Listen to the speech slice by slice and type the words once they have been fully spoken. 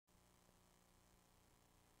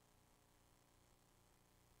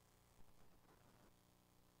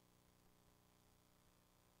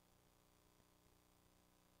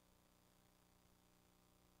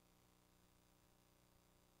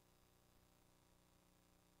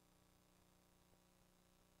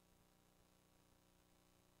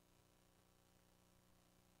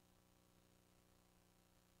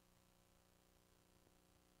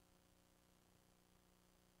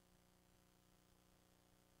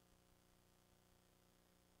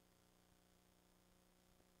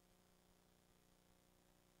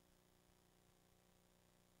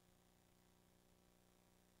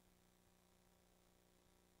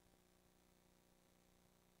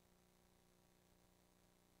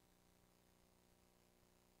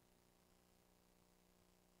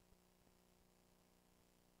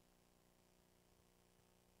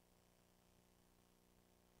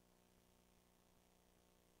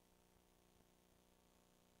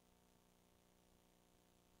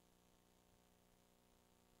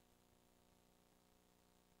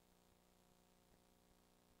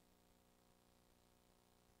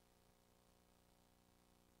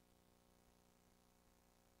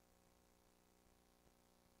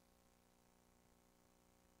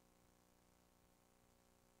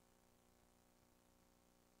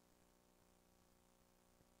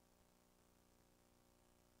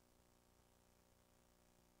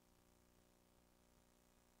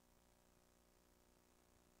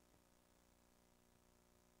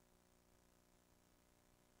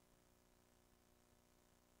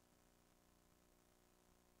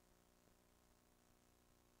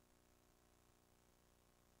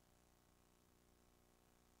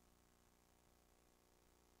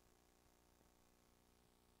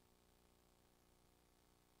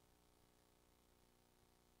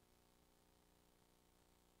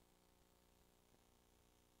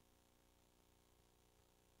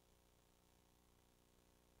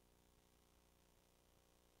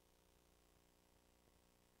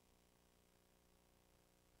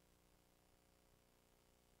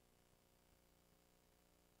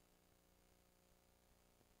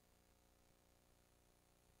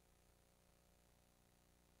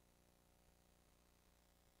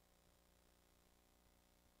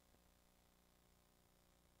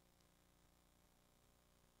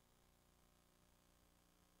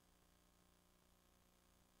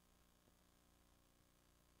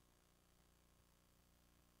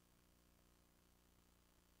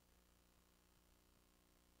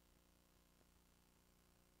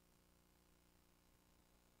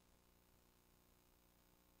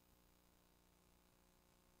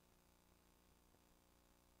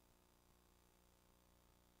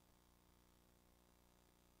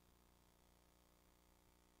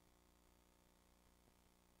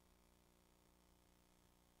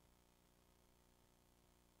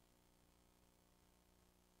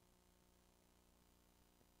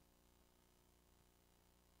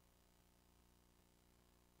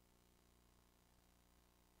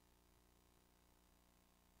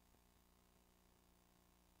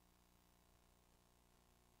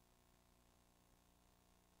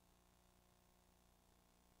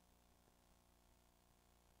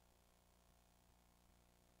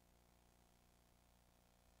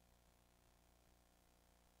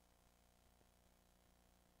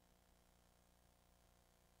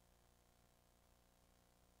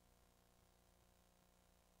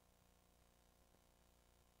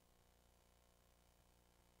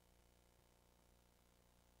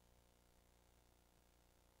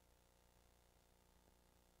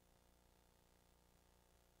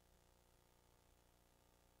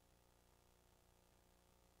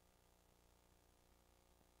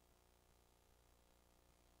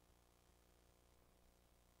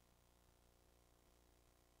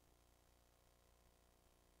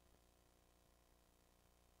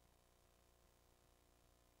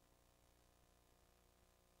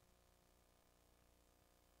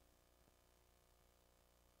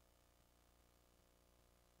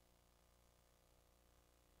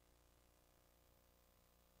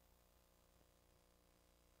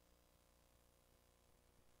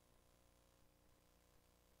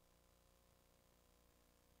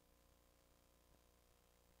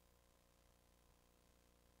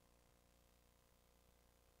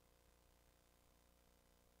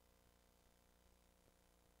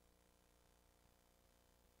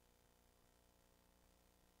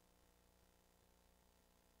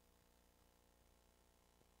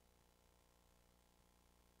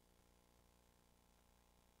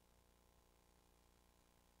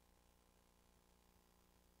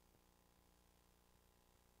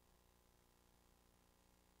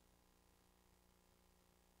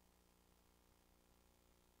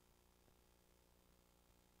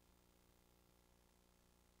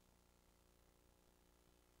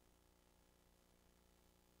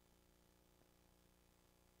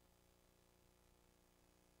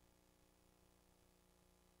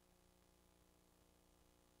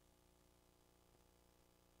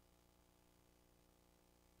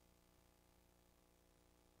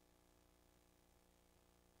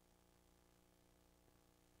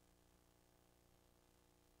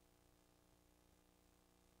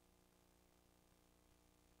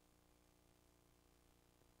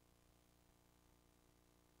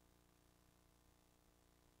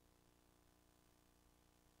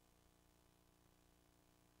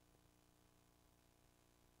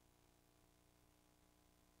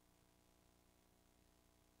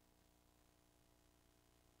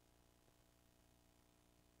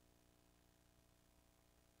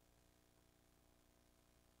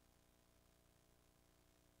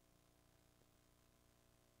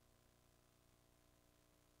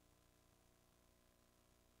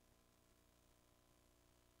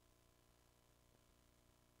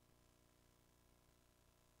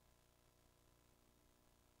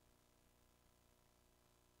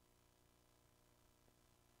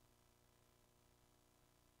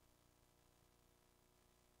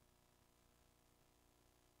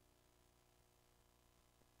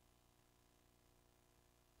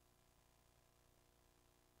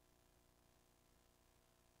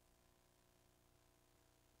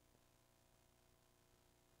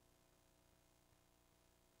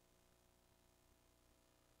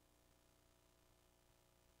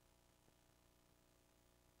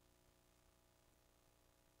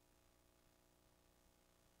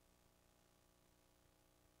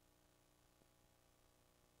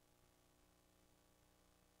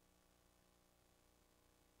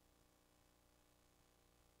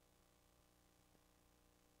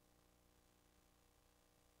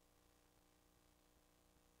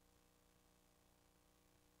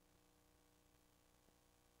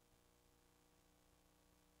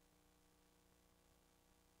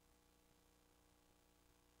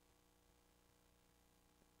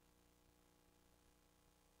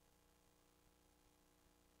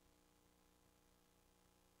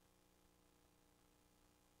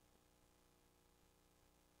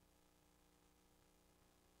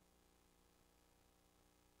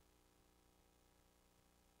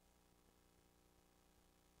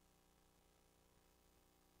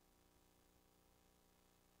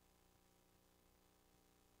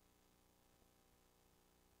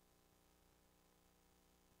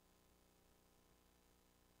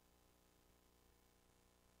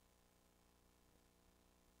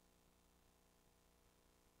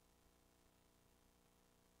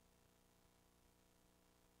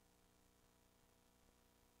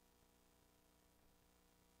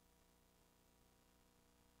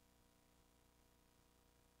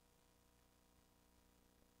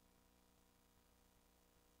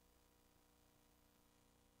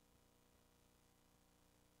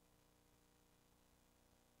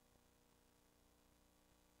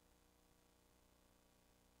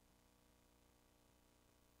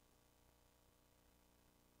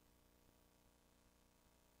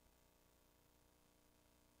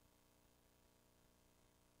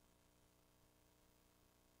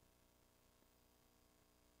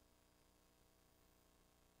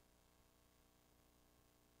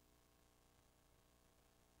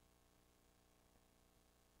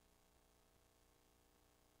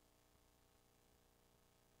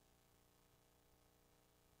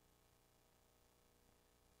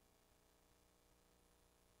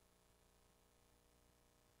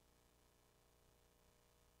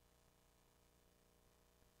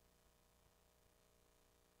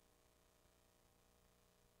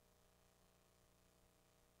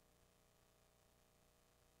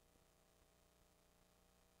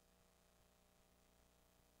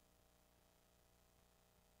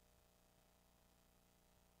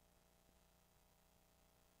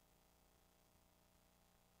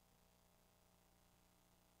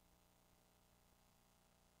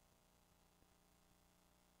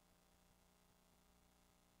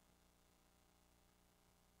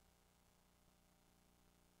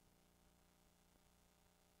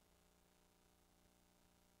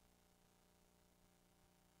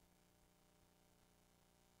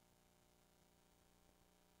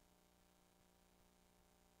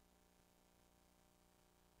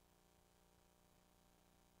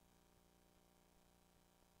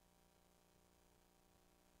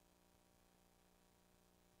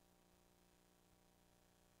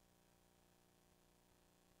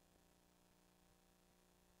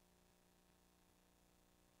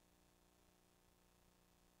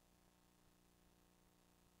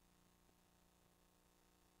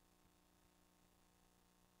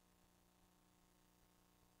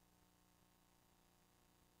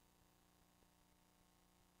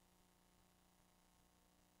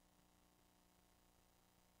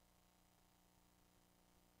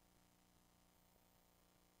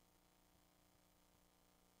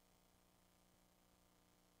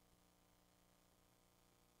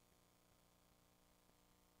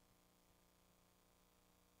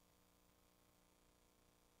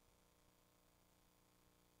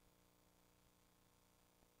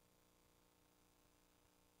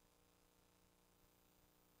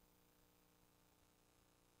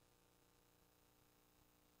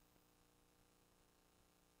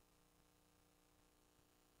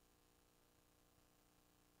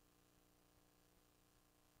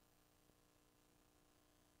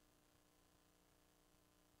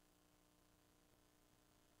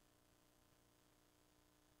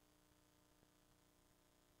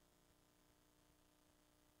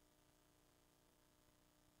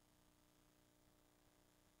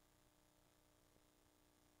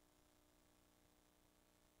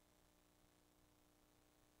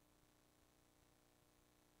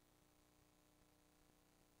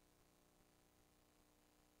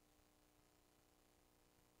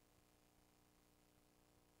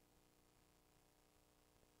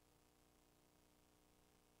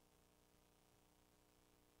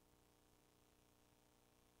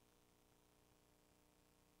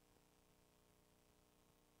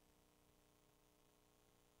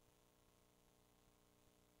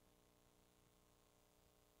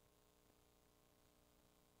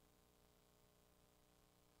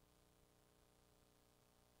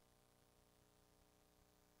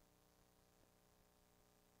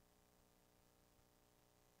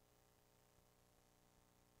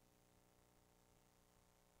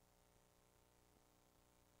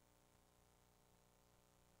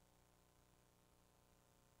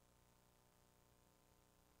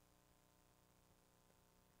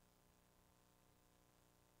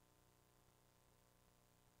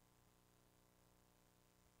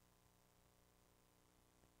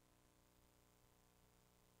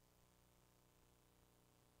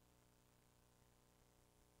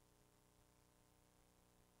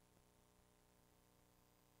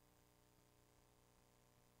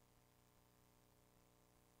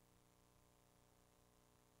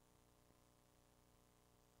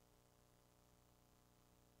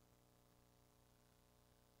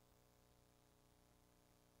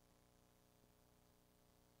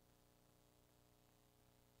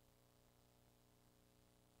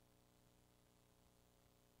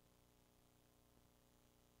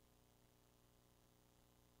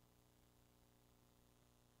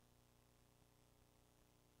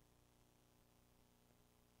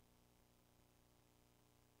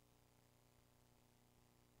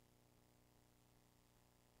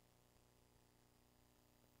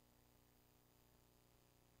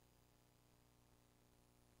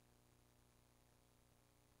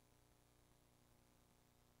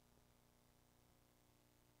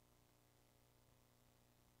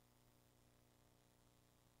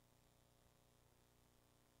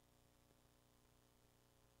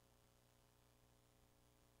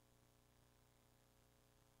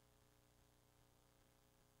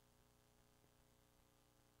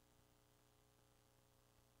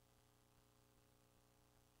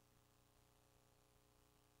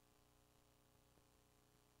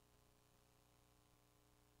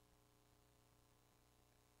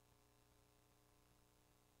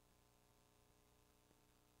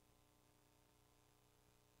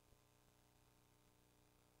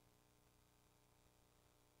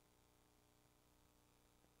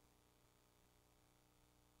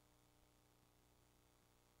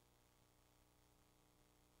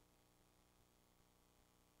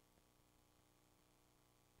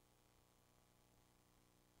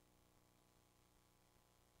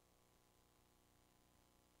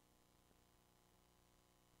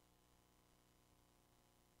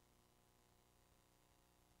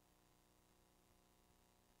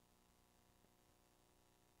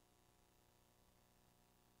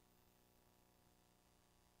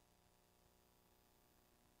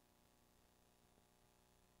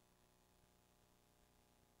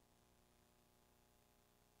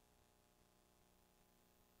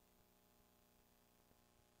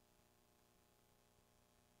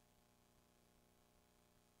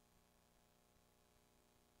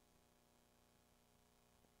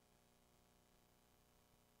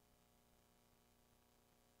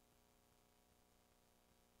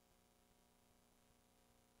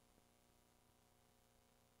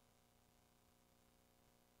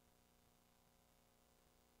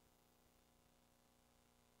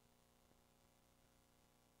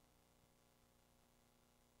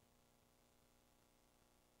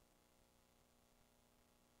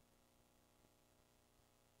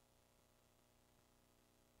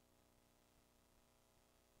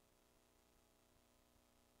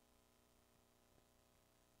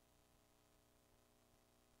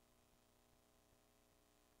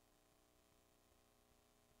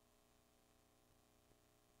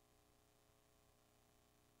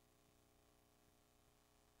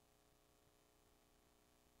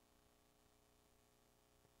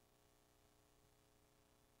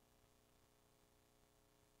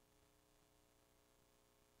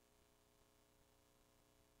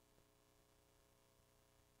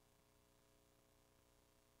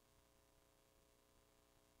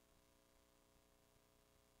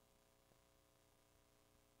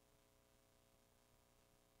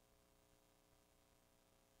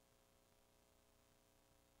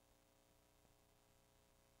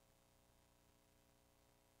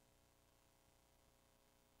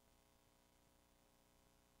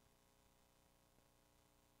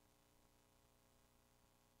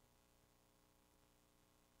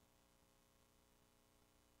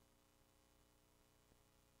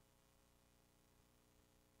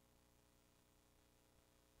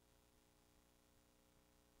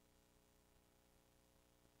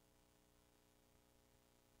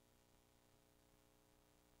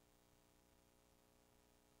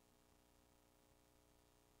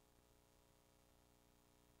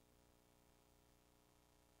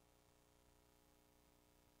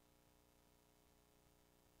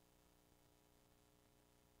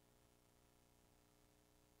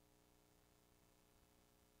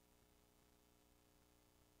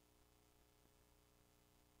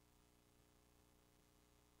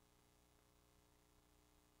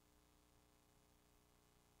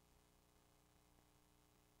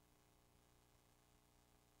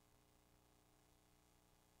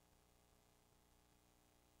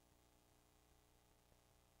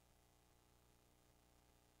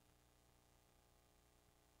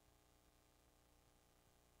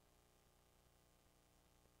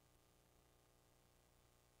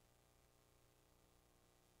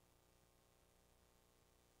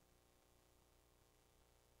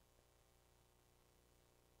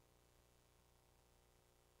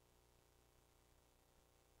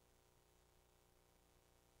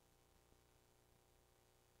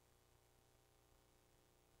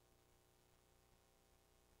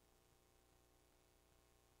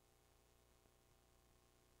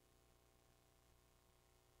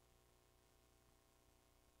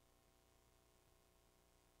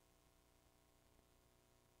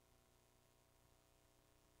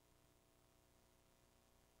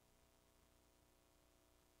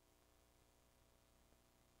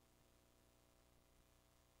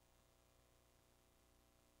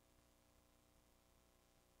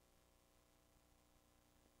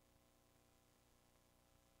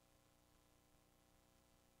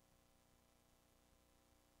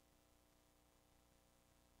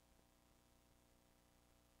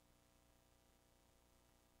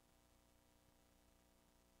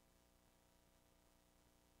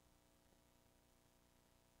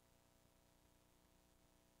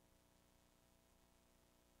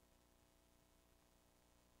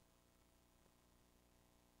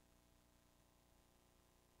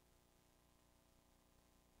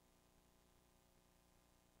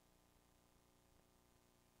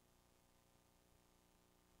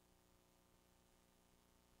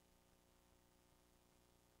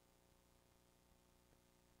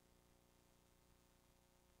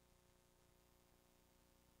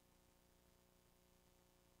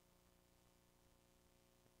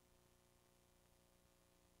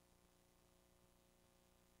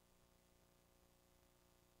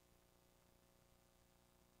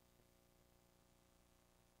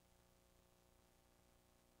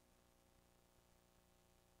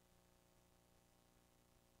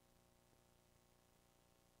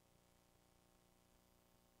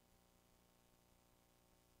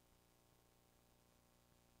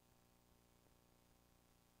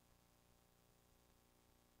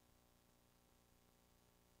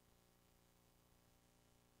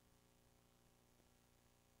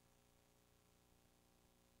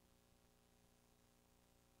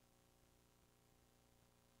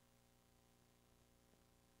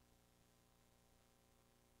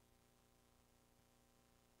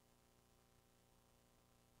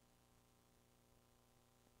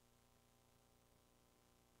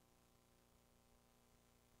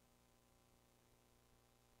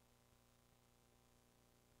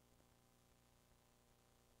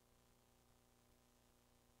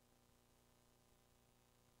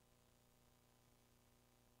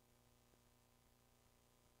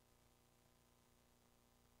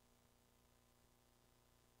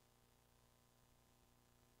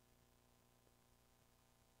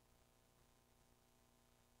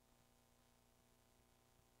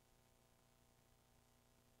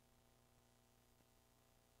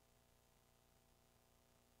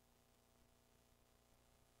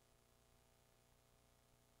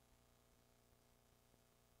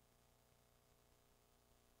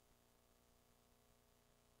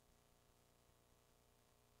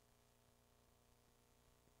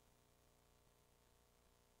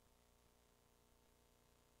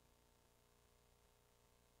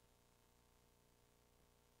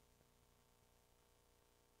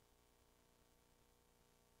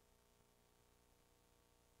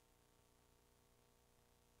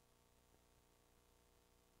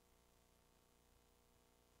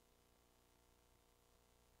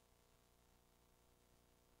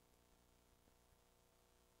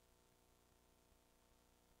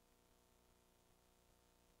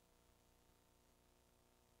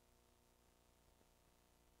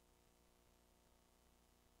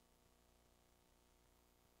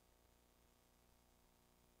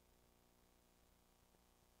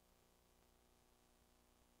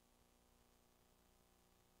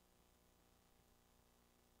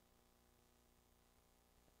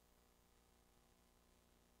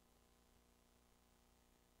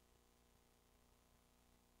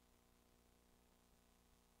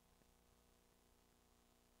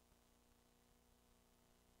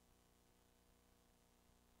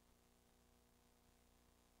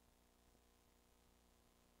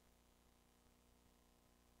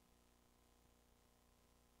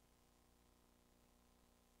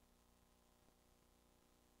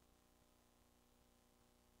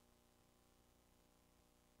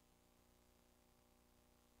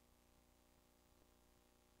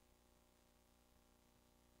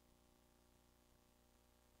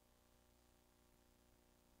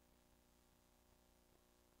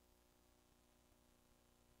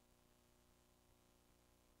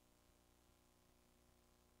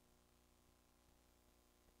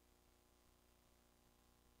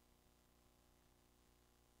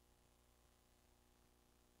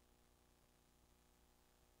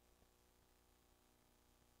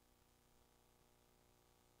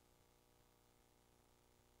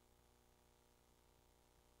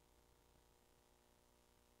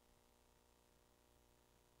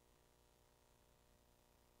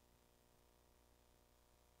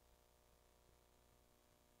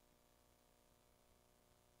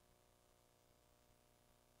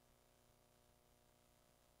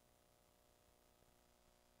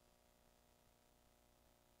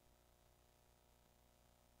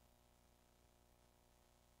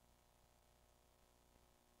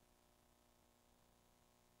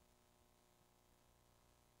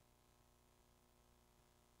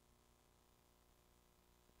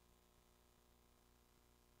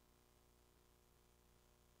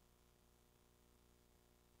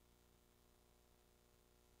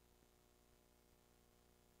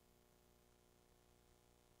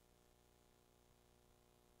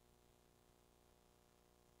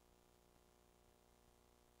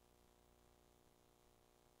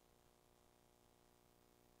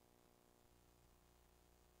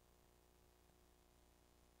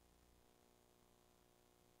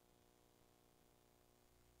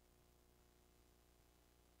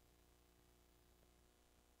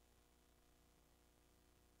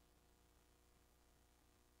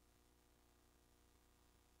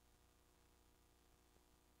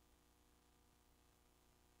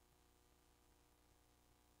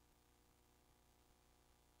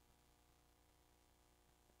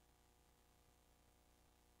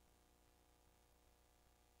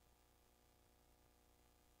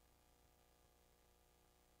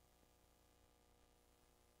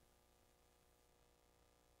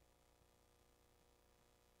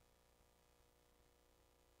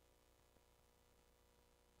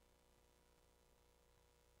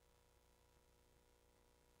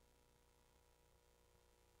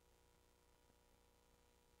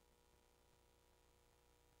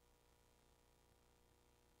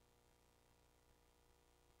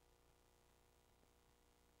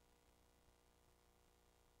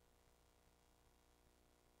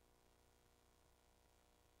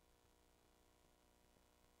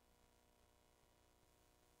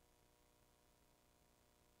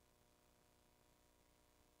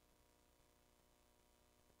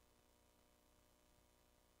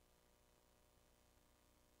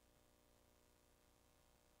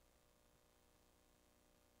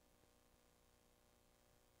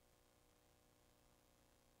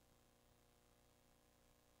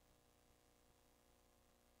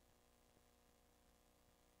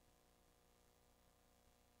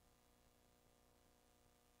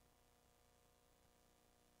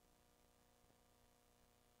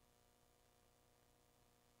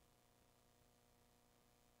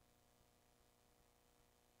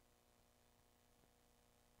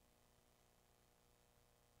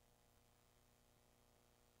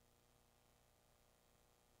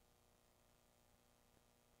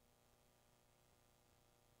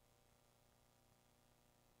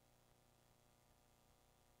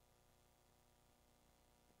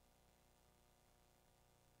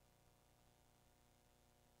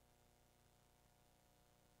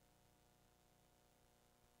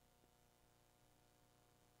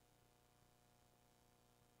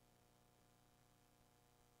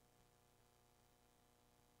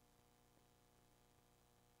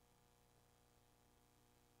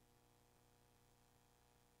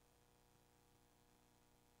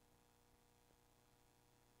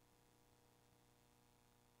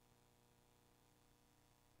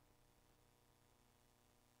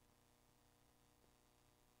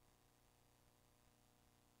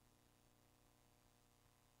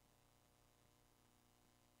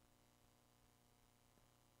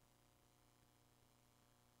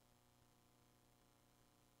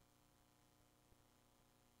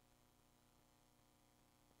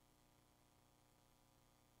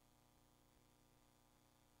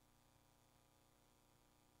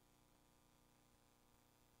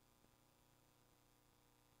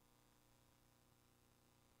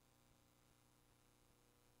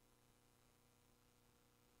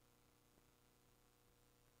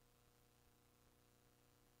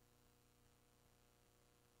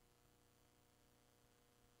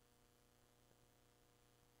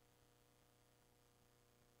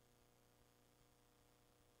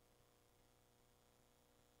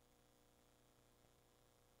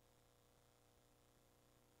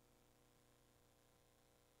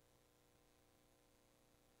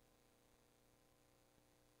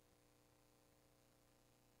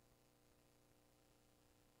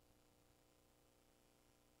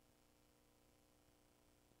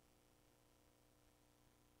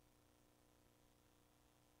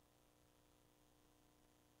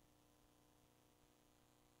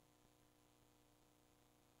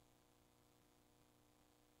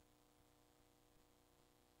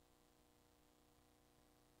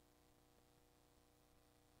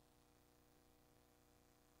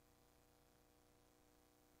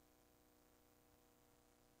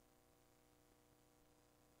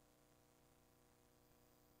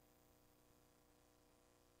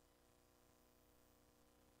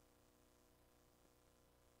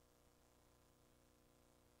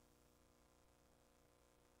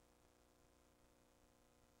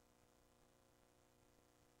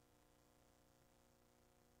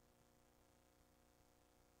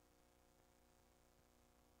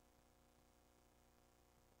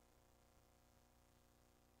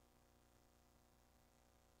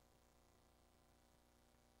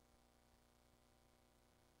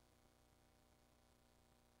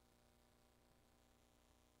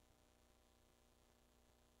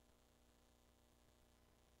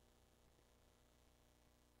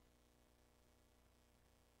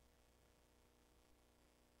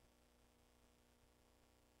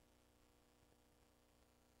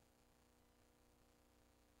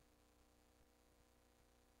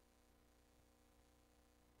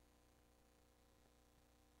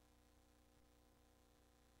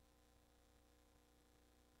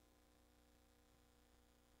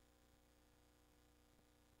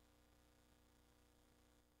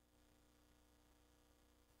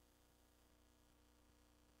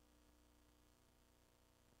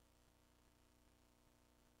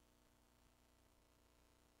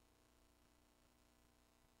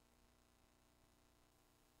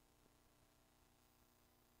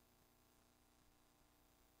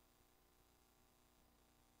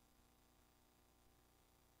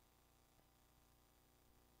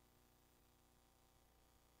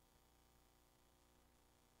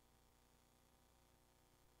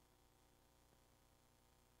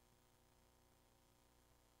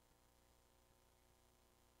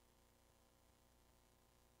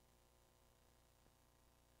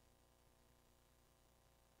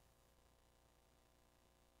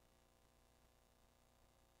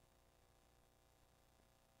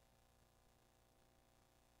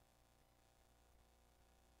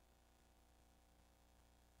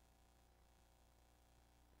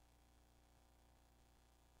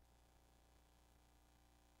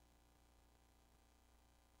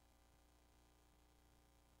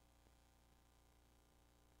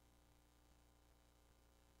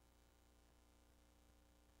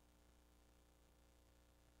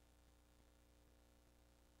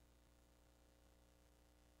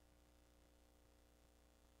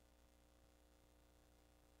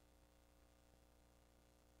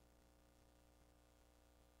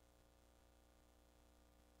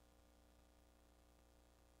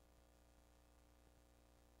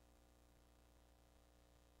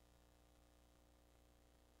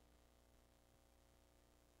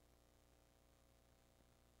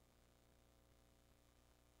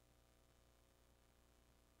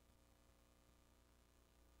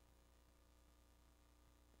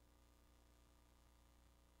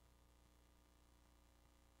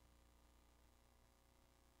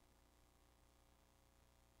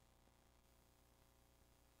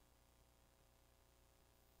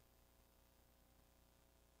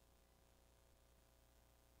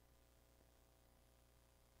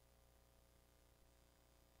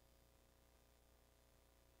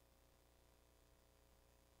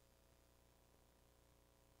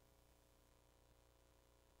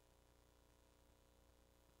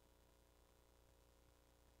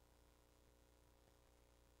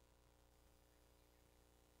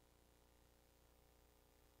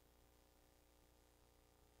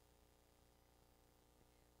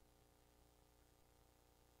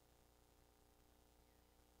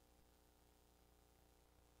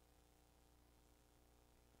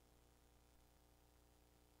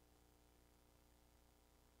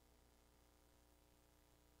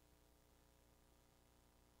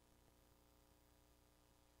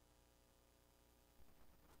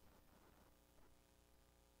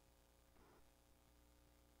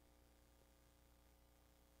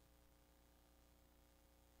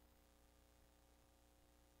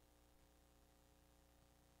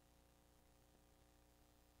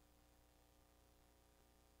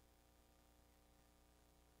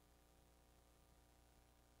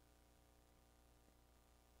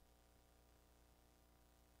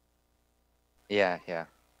Yeah.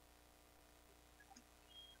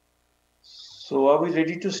 So are we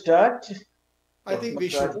ready to start, I Dr. think we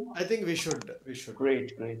should. Natarajan? I think we should. We should.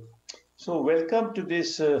 Great, great. So welcome to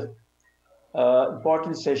this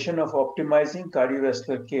important session of optimizing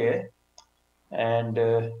cardiovascular care. And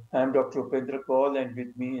I'm Dr. Upendra Kaul, and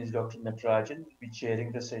with me is Dr. Natarajan, who will be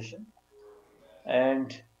chairing the session.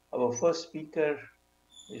 And our first speaker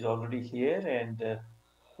is already here, and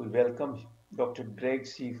we welcome Dr. Greg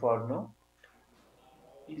C. Forno.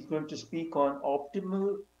 He's going to speak on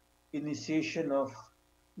optimal initiation of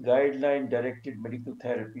guideline directed medical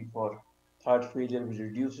therapy for heart failure with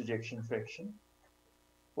reduced ejection fraction,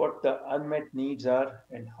 what the unmet needs are,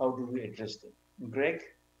 and how do we address them. Greg,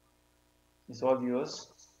 it's all yours.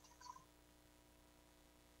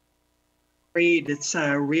 Great. It's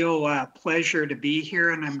a real pleasure to be here,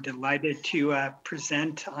 and I'm delighted to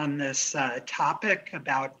present on this topic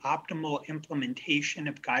about optimal implementation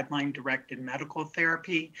of guideline-directed medical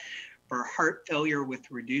therapy for heart failure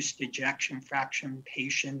with reduced ejection fraction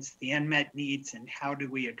patients, the unmet needs, and how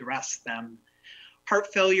do we address them. Heart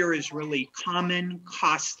failure is really common,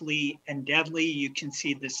 costly, and deadly. You can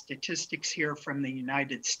see the statistics here from the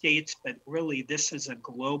United States, but really this is a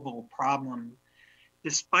global problem.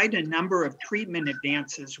 Despite a number of treatment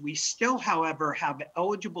advances, we still, however, have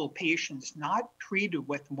eligible patients not treated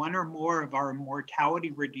with one or more of our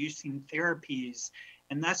mortality-reducing therapies,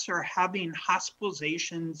 and thus are having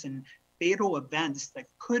hospitalizations and fatal events that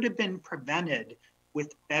could have been prevented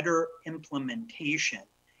with better implementation.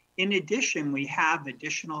 In addition, we have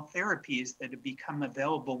additional therapies that have become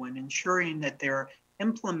available in ensuring that they're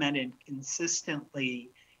implemented consistently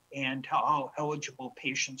and to all eligible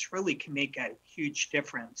patients really can make a huge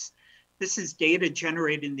difference. This is data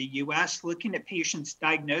generated in the US looking at patients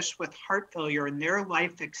diagnosed with heart failure and their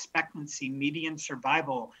life expectancy median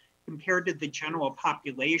survival compared to the general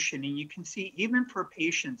population. And you can see even for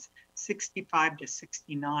patients 65 to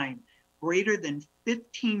 69, greater than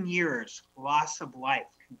 15 years loss of life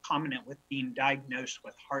concomitant with being diagnosed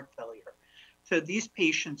with heart failure. So these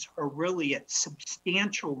patients are really at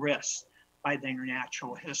substantial risk by their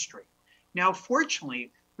natural history. Now,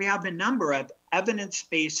 fortunately, we have a number of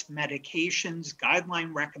evidence-based medications,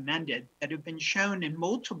 guideline recommended, that have been shown in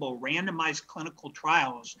multiple randomized clinical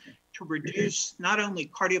trials to reduce not only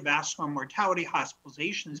cardiovascular mortality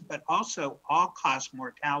hospitalizations, but also all-cause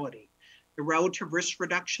mortality. The relative risk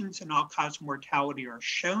reductions in all-cause mortality are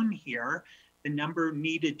shown here. The number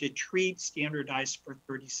needed to treat standardized for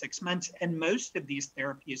 36 months, and most of these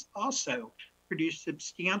therapies also produce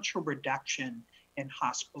substantial reduction in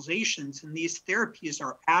hospitalizations, and these therapies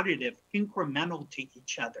are additive, incremental to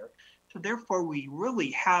each other. So therefore, we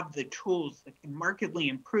really have the tools that can markedly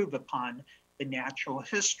improve upon the natural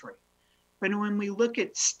history. But when we look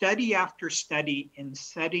at study after study in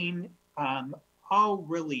setting all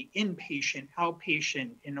really inpatient,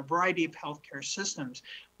 outpatient, in a variety of healthcare systems,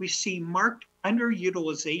 we see marked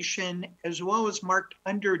underutilization as well as marked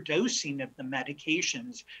underdosing of the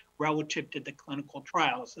medications relative to the clinical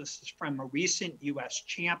trials. This is from a recent US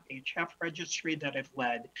CHAMP HF registry that I've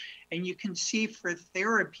led. And you can see for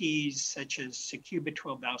therapies such as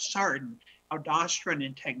sacubitril/valsartan, aldosterone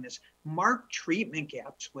antagonists, marked treatment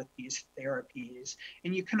gaps with these therapies.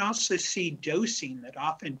 And you can also see dosing that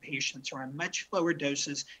often patients are on much lower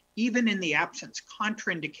doses, even in the absence,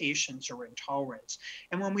 contraindications or intolerance.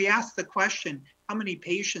 And when we ask the question, how many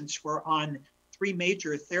patients were on 3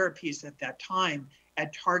 major therapies at that time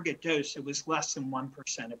at target dose, it was less than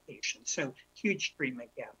 1% of patients. So huge treatment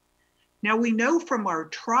gap. Now we know from our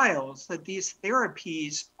trials that these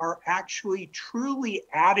therapies are actually truly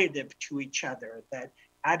additive to each other, that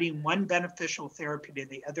adding one beneficial therapy to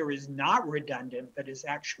the other is not redundant, but is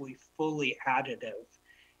actually fully additive.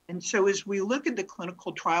 And so as we look at the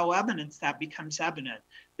clinical trial evidence, that becomes evident.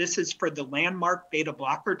 This is for the landmark beta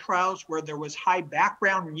blocker trials where there was high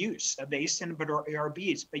background use of ACE inhibitor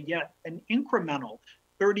ARBs, but yet an incremental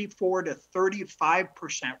 34 to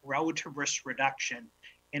 35% relative risk reduction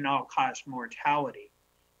in all-cause mortality.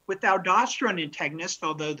 With aldosterone antagonists,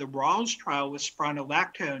 although the Rawls trial was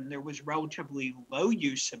spironolactone, there was relatively low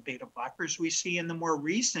use of beta blockers. We see in the more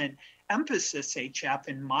recent emphasis HF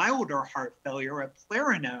and milder heart failure of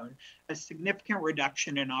Clarinone, a significant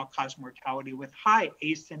reduction in all-cause mortality with high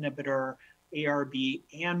ACE inhibitor, ARB,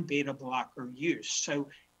 and beta blocker use. So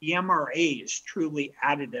the MRA is truly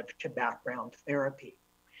additive to background therapy.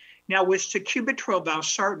 Now, with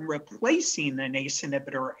sacubitril/valsartan replacing an ACE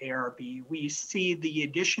inhibitor ARB, we see the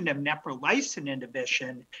addition of neprilysin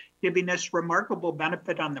inhibition giving us remarkable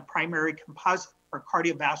benefit on the primary composite for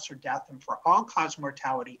cardiovascular death and for all-cause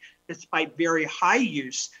mortality, despite very high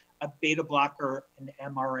use of beta blocker and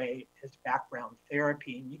MRA as background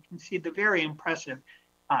therapy. And you can see the very impressive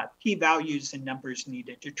p-values and numbers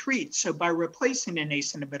needed to treat. So by replacing an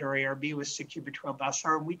ACE inhibitor ARB with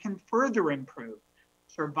sacubitril/valsartan, we can further improve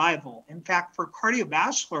survival. In fact, for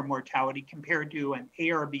cardiovascular mortality compared to an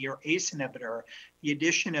ARB or ACE inhibitor, the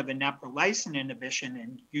addition of a neprilysin inhibition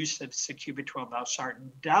and use of sacubitril/valsartan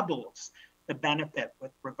doubles the benefit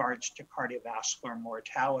with regards to cardiovascular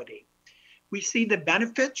mortality. We see the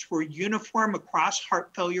benefits were uniform across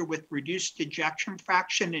heart failure with reduced ejection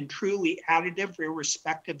fraction and truly additive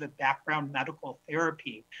irrespective of background medical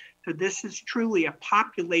therapy. So this is truly a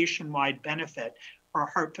population-wide benefit for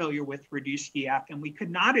heart failure with reduced EF, and we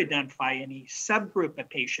could not identify any subgroup of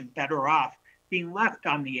patient better off being left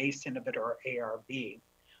on the ACE inhibitor or ARB.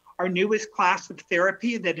 Our newest class of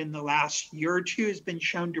therapy that in the last year or two has been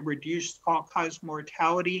shown to reduce all-cause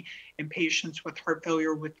mortality in patients with heart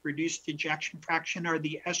failure with reduced ejection fraction are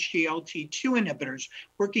the SGLT2 inhibitors,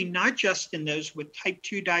 working not just in those with type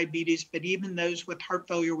 2 diabetes, but even those with heart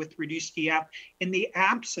failure with reduced EF in the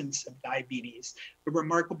absence of diabetes. The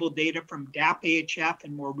remarkable data from DAPP-AHF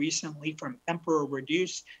and more recently from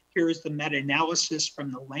EMPEROR-Reduce. Here is the meta-analysis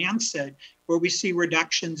from the Lancet, where we see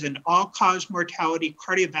reductions in all-cause mortality,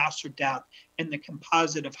 cardiovascular death, and the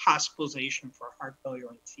composite of hospitalization for heart failure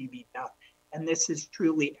and CV death. And this is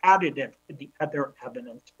truly additive to the other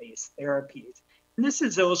evidence-based therapies. And this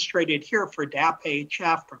is illustrated here for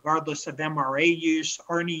DAPP-AHF, regardless of MRA use,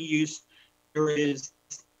 ARNI use, there is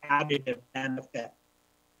additive benefit.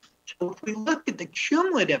 So if we look at the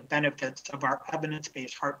cumulative benefits of our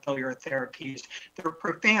evidence-based heart failure therapies, they're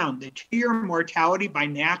profound. The 2-year mortality by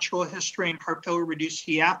natural history in heart failure reduced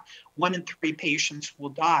EF, 1 in 3 patients will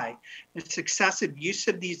die. The successive use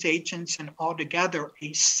of these agents and altogether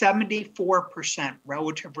a 74%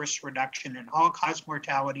 relative risk reduction in all-cause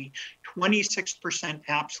mortality, 26%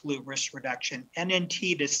 absolute risk reduction,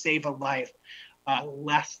 NNT to save a life,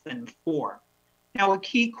 less than 4. Now, a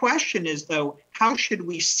key question is, though, how should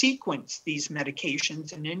we sequence these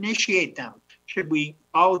medications and initiate them? Should we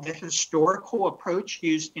follow the historical approach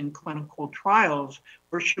used in clinical trials,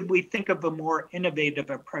 or should we think of a more innovative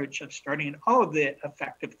approach of starting all of the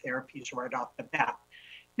effective therapies right off the bat?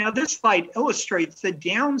 Now, this slide illustrates the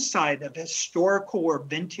downside of historical or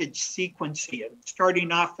vintage sequencing,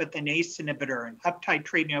 starting off with an ACE inhibitor and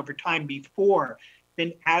up-titrating over time before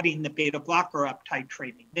then adding the beta blocker up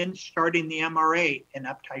titrating, then starting the MRA and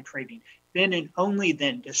up titrating, then and only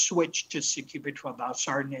then to switch to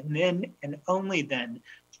sacubitril/valsartan, and then and only then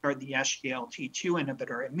start the SGLT2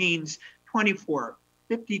 inhibitor. It means 24,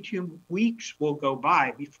 52 weeks will go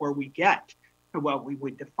by before we get to what we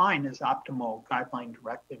would define as optimal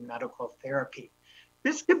guideline-directed medical therapy.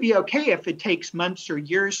 This could be okay if it takes months or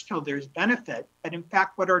years till there's benefit, but in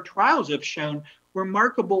fact, what our trials have shown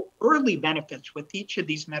remarkable early benefits with each of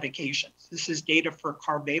these medications. This is data for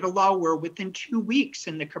carvedilol, where within 2 weeks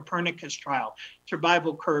in the Copernicus trial,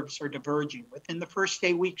 survival curves are diverging. Within the first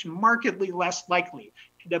 8 weeks, markedly less likely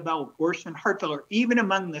to develop worsened heart failure, even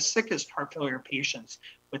among the sickest heart failure patients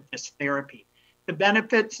with this therapy. The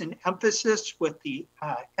benefits and emphasis with the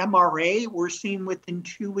MRA were seen within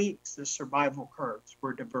 2 weeks. The survival curves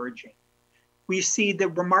were diverging. We see the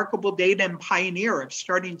remarkable data in Pioneer of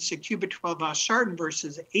starting sacubitril/valsartan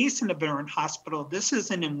versus ACE inhibitor in hospital. This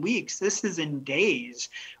isn't in weeks, this is in days,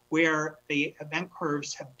 where the event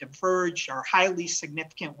curves have diverged, are highly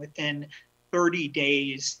significant within 30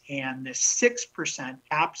 days, and the 6%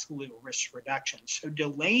 absolute risk reduction. So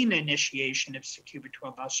delaying initiation of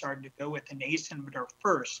sacubitril/valsartan to go with an ACE inhibitor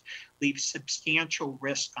first leaves substantial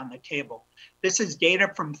risk on the table. This is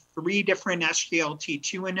data from 3 different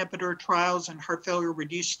SGLT2 inhibitor trials in heart failure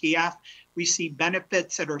reduced EF. We see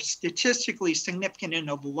benefits that are statistically significant and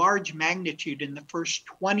of large magnitude in the first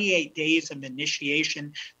 28 days of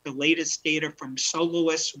initiation. The latest data from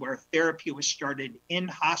Soloist, where therapy was started in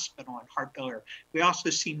hospital in heart failure. We also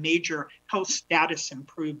see major health status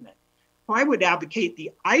improvement. So I would advocate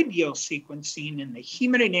the ideal sequencing in the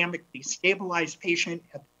hemodynamically stabilized patient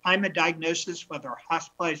at the time of diagnosis, whether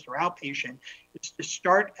hospitalized or outpatient, is to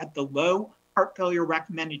start at the low heart failure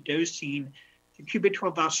recommended dosing,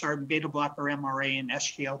 sacubitril/valsartan, beta blocker, MRA, and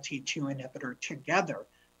SGLT2 inhibitor together.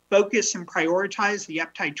 Focus and prioritize the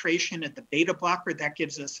up titration of the beta blocker. That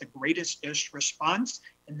gives us the greatest dose response.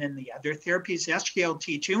 And then the other therapies,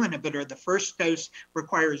 SGLT2 inhibitor, the first dose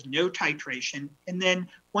requires no titration. And then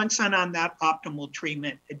once on that optimal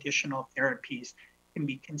treatment, additional therapies can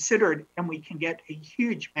be considered, and we can get a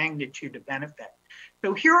huge magnitude of benefit.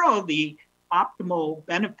 So here are all the optimal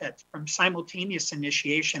benefits from simultaneous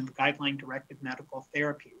initiation of guideline-directed medical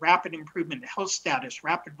therapy, rapid improvement in health status,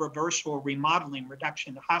 rapid reversal or remodeling,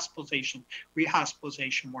 reduction in hospitalization,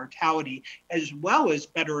 rehospitalization, mortality, as well as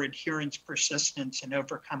better adherence, persistence, and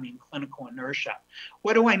overcoming clinical inertia.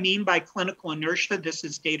 What do I mean by clinical inertia? This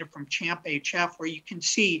is data from CHAMP-HF, where you can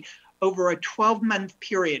see over a 12-month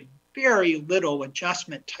period, very little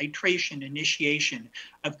adjustment, titration, initiation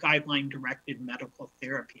of guideline-directed medical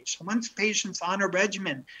therapy. So once patients on a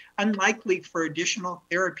regimen, unlikely for additional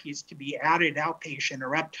therapies to be added outpatient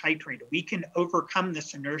or up titrated, we can overcome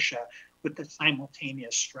this inertia with the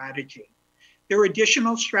simultaneous strategy. There are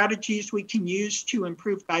additional strategies we can use to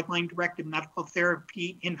improve guideline-directed medical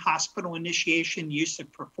therapy in hospital initiation, use of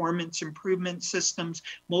performance improvement systems,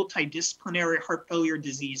 multidisciplinary heart failure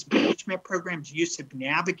disease management programs, use of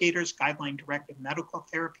navigators, guideline-directed medical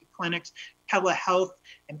therapy clinics, telehealth,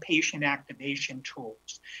 and patient activation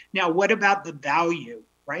tools. Now, what about the value,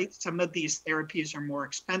 right? Some of these therapies are more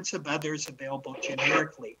expensive, others available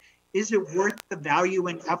generically. Is it worth the value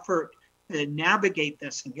and effort to navigate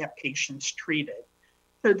this and get patients treated?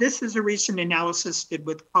 So this is a recent analysis did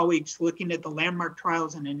with colleagues looking at the landmark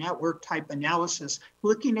trials and a network type analysis,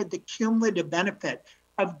 looking at the cumulative benefit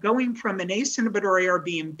of going from an ACE inhibitor,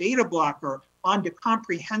 ARB, and beta blocker onto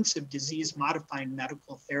comprehensive disease modifying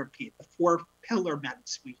medical therapy, the 4 pillar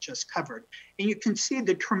meds we just covered. And you can see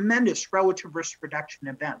the tremendous relative risk reduction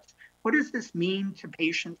events. What does this mean to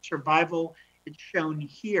patient survival? It's shown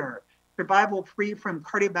here. Survival free from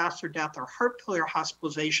cardiovascular death or heart failure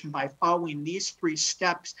hospitalization by following these 3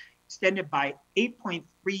 steps extended by 8.3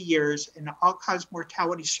 years, and all-cause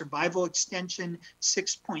mortality survival extension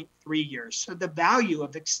 6.3 years. So the value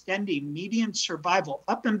of extending median survival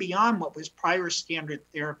up and beyond what was prior standard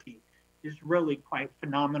therapy is really quite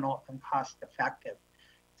phenomenal and cost-effective.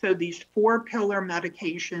 So these 4 pillar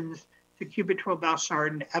medications, sacubitril,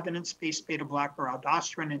 valsartan, evidence-based beta blocker,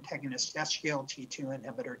 aldosterone antagonist, SGLT2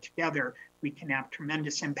 inhibitor, together, we can have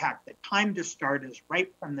tremendous impact. The time to start is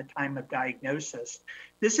right from the time of diagnosis.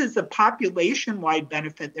 This is the population-wide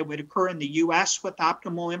benefit that would occur in the US with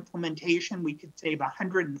optimal implementation. We could save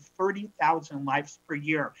 130,000 lives per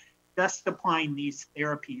year just applying these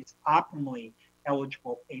therapies optimally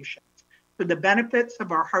eligible patients. So the benefits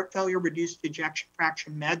of our heart failure reduced ejection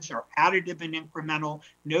fraction meds are additive and incremental.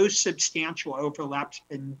 No substantial overlaps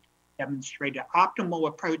been demonstrated. Optimal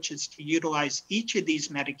approaches to utilize each of these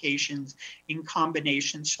medications in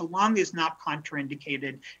combination, so long as not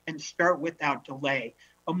contraindicated, and start without delay.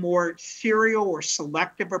 A more serial or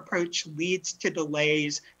selective approach leads to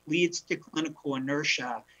delays, leads to clinical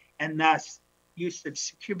inertia, and thus use of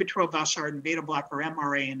sacubitril, valsartan, beta blocker,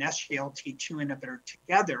 MRA, and SGLT2 inhibitor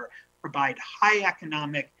together provide high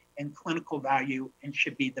economic and clinical value and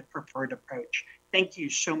should be the preferred approach. Thank you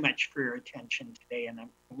so much for your attention today, and I'm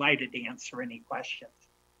delighted to answer any questions.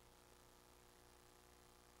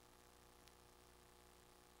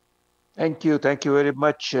 Thank you very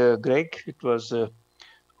much, Greg. It was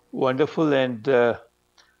wonderful and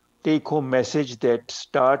take-home message that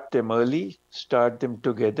start them early, start them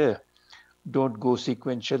together. Don't go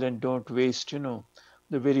sequential and don't waste,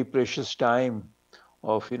 the very precious time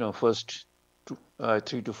of, first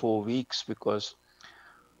 3 to 4 weeks, because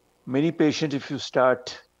many patients, if you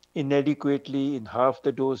start inadequately in half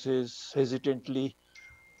the doses, hesitantly,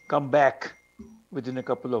 come back within a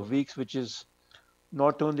couple of weeks, which is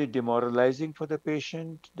not only demoralizing for the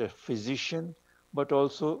patient, the physician, but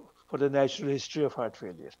also for the natural history of heart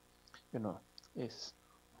failure. Yes,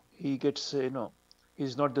 he gets,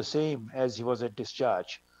 he's not the same as he was at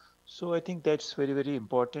discharge. So I think that's very, very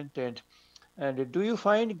important. And do you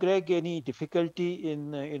find, Greg, any difficulty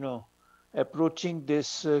in, approaching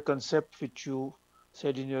this concept which you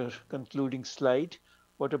said in your concluding slide?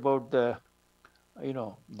 What about the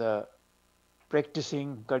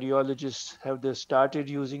practicing cardiologists? Have they started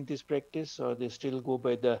using this practice, or they still go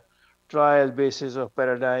by the trial basis of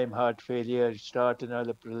paradigm heart failure, start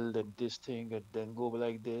another pill, then this thing, and then go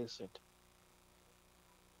like this?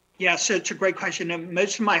 Yeah, so it's a great question. And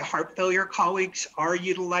most of my heart failure colleagues are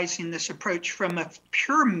utilizing this approach. From a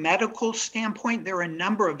pure medical standpoint, there are a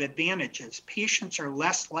number of advantages. Patients are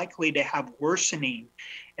less likely to have worsening.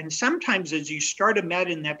 And sometimes as you start a med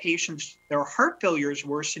and that patient's, their heart failure is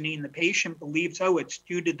worsening, the patient believes, oh, it's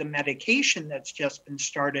due to the medication that's just been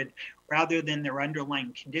started rather than their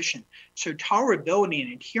underlying condition. So tolerability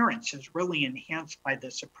and adherence is really enhanced by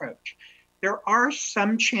this approach. There are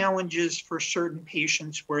some challenges for certain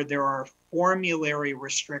patients where there are formulary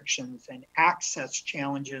restrictions and access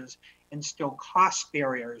challenges and still cost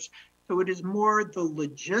barriers. So it is more the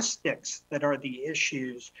logistics that are the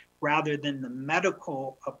issues rather than the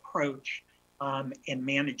medical approach and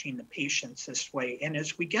managing the patients this way. And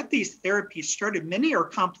as we get these therapies started, many are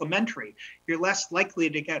complementary. You're less likely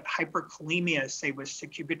to get hyperkalemia, say with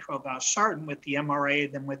sacubitril valsartan with the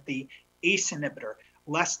MRA than with the ACE inhibitor.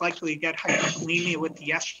 Less likely to get hyperkalemia with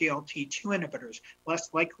the SGLT2 inhibitors, less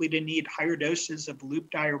likely to need higher doses of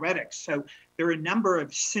loop diuretics. So there are a number of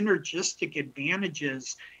synergistic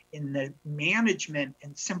advantages in the management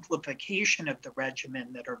and simplification of the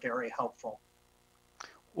regimen that are very helpful.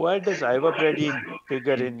 Why does ivabradine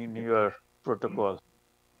figure in your protocol?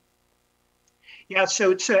 Yeah,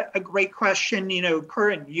 so it's a great question. You know,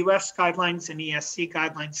 current US guidelines and ESC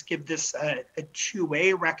guidelines give this a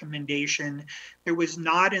 2A recommendation. There was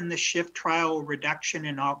not in the SHIFT trial reduction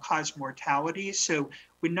in all-cause mortality, so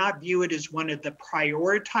would not view it as one of the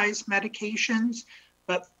prioritized medications.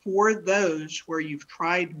 But for those where you've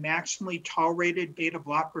tried maximally tolerated beta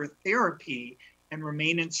blocker therapy and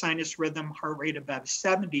remain in sinus rhythm, heart rate above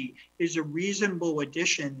 70 is a reasonable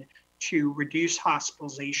addition to reduce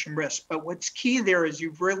hospitalization risk. But what's key there is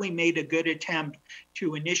you've really made a good attempt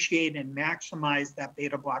to initiate and maximize that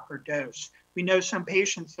beta blocker dose. We know some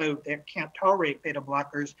patients, though, that can't tolerate beta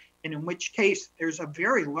blockers, and in which case there's a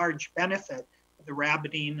very large benefit of the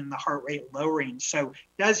rabidine and the heart rate lowering. So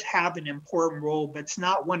it does have an important role, but it's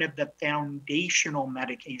not one of the foundational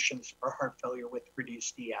medications for heart failure with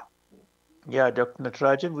reduced EF. Yeah, Dr.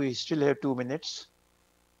 Natarajan, we still have 2 minutes.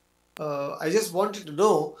 I just wanted to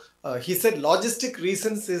know, he said logistic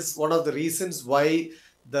reasons is one of the reasons why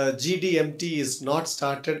the GDMT is not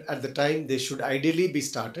started at the time they should ideally be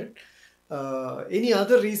started. Any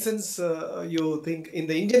other reasons you think in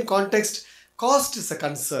the Indian context? Cost is a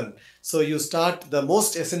concern. So you start the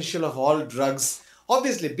most essential of all drugs.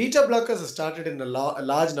 Obviously, beta blockers are started in a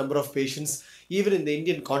large number of patients, even in the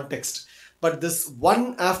Indian context. But this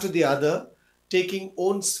one after the other, taking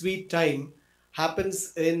own sweet time,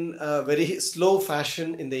 happens in a very slow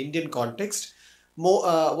fashion in the Indian context.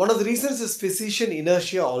 One of the reasons is physician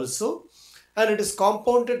inertia also, and it is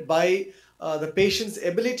compounded by the patient's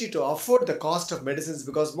ability to afford the cost of medicines,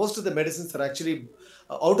 because most of the medicines are actually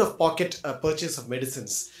out of pocket purchase of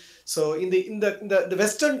medicines. So in the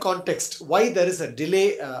Western context, why there is a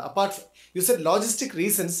delay apart from, you said logistic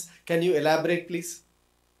reasons, can you elaborate please?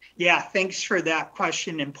 Yeah, thanks for that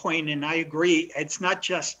question and point. And I agree, it's not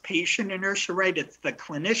just patient inertia, right? It's the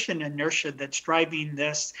clinician inertia that's driving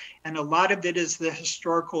this. And a lot of it is the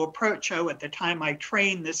historical approach. Oh, at the time I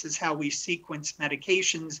trained, this is how we sequence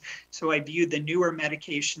medications. So I view the newer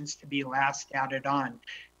medications to be last added on.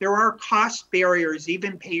 There are cost barriers,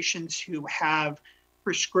 even patients who have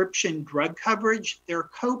prescription drug coverage, their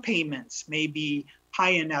co-payments may be high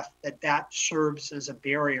enough that that serves as a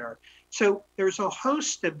barrier. So there's a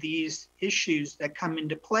host of these issues that come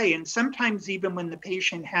into play. And sometimes even when the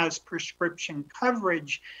patient has prescription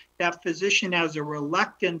coverage, that physician has a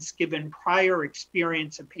reluctance given prior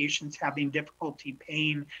experience of patients having difficulty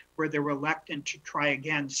paying where they're reluctant to try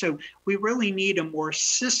again. So we really need a more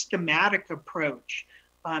systematic approach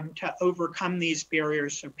to overcome these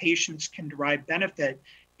barriers so patients can derive benefit.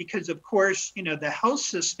 Because of course, you know, the health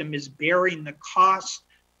system is bearing the cost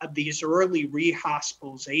of these early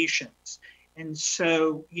rehospitalizations. And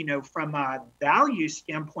so, you know, from a value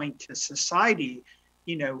standpoint to society,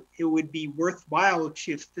 you know, it would be worthwhile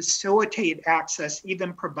to facilitate access,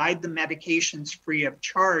 even provide the medications free of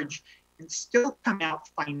charge, and still come out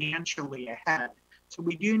financially ahead. So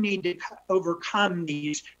we do need to overcome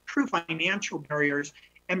these true financial barriers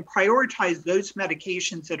and prioritize those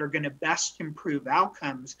medications that are going to best improve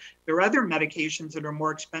outcomes. There are other medications that are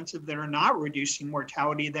more expensive that are not reducing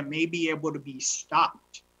mortality that may be able to be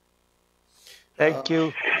stopped. Thank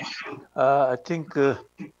you. I think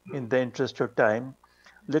in the interest of time,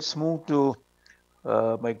 let's move to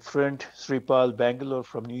my friend Sripal Bangalore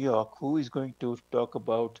from New York, who is going to talk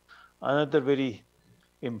about another very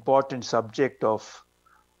important subject of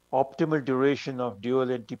optimal duration of dual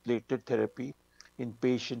antiplatelet therapy in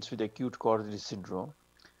patients with acute coronary syndrome,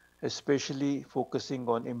 especially focusing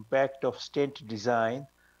on impact of stent design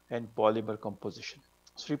and polymer composition.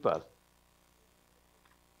 Sripal.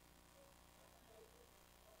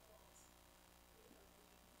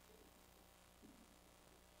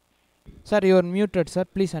 Sir, you are muted, sir.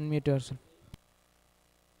 Please unmute yourself.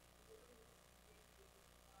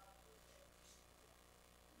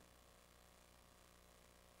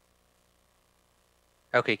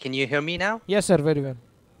 Okay, can you hear me now? Yes, sir, very well.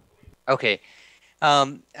 Okay.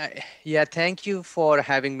 Yeah, thank you for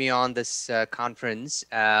having me on this conference.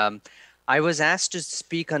 I was asked to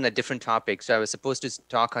speak on a different topic. So I was supposed to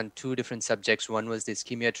talk on two different subjects. One was the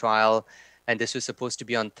ischemia trial, And this was supposed to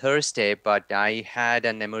be on Thursday, but I had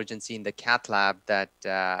an emergency in the cath lab that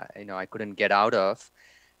I couldn't get out of.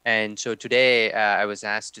 And so today I was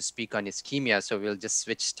asked to speak on ischemia. So we'll just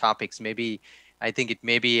switch topics. Maybe I think it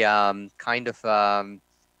may be kind of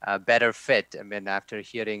a better fit. I mean, after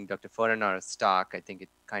hearing Dr. Foreigner's talk, I think it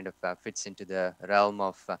kind of fits into the realm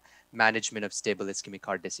of management of stable ischemic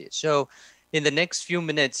heart disease. So in the next few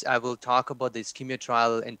minutes, I will talk about the ischemia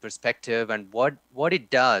trial in perspective and what it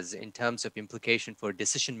does in terms of implication for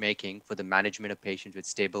decision making for the management of patients with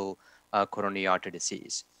stable coronary artery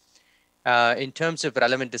disease. In terms of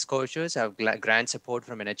relevant disclosures, I have grant support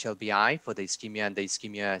from NHLBI for the ischemia and the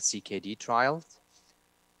ischemia CKD trials.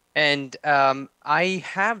 And I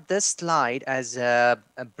have this slide as a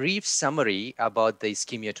brief summary about the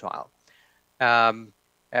ischemia trial.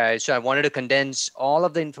 So I wanted to condense all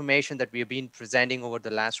of the information that we have been presenting over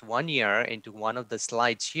the last 1 year into one of the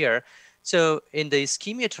slides here. So in the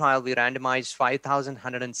ischemia trial, we randomized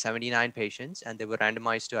 5,179 patients, and they were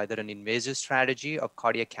randomized to either an invasive strategy of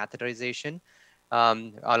cardiac catheterization,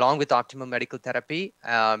 along with optimal medical therapy,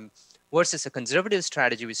 versus a conservative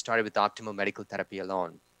strategy we started with optimal medical therapy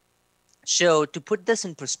alone. So to put this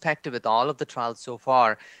in perspective with all of the trials so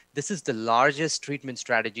far, this is the largest treatment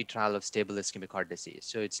strategy trial of stable ischemic heart disease.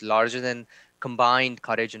 So it's larger than combined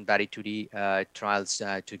Courage and Barry 2D trials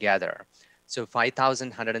together. So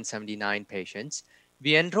 5,179 patients.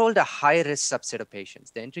 We enrolled a high-risk subset of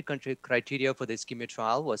patients. The entry criteria for the ischemia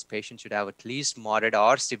trial was patients should have at least moderate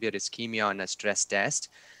or severe ischemia on a stress test.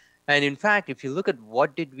 And in fact, if you look at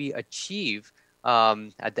what did we achieve,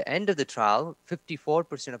 at the end of the trial,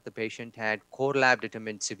 54% of the patient had core lab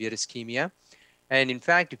determined severe ischemia. And in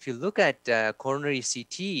fact, if you look at coronary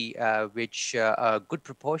CT, which a good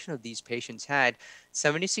proportion of these patients had,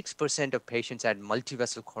 76% of patients had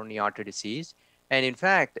multivessel coronary artery disease. And in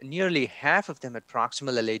fact, nearly half of them had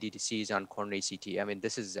proximal LAD disease on coronary CT. I mean,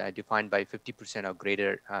 this is defined by 50% or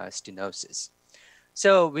greater stenosis.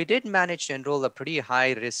 So we did manage to enroll a pretty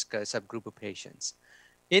high risk subgroup of patients.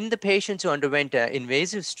 In the patients who underwent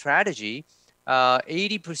invasive strategy,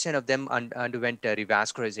 80% of them underwent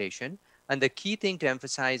revascularization. And the key thing to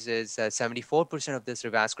emphasize is 74% of this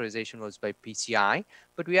revascularization was by PCI,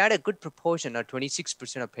 but we had a good proportion,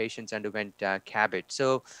 26% of patients underwent CABG.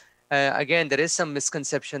 So again, there is some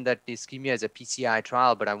misconception that ischemia is a PCI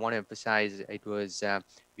trial, but I want to emphasize it was,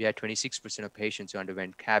 we had 26% of patients who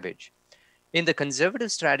underwent CABG. In the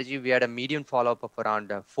conservative strategy, we had a median follow-up of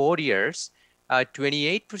around 4 years.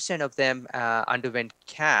 28% of them underwent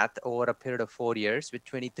cath over a period of 4 years, with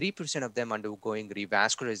 23% of them undergoing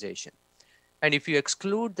revascularization. And if you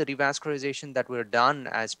exclude the revascularization that were done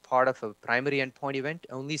as part of a primary endpoint event,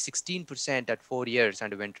 only 16% at 4 years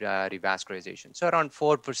underwent revascularization. So around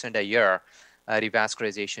 4% a year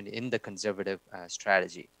revascularization in the conservative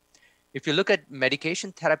strategy. If you look at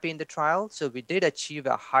medication therapy in the trial, so we did achieve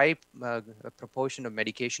a high proportion of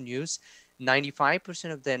medication use.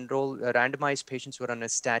 95% of the enrolled randomized patients were on a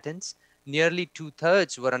statins. Nearly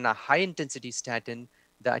 2/3 were on a high intensity statin.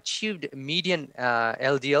 The achieved median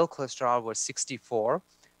LDL cholesterol was 64,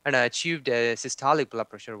 and achieved systolic blood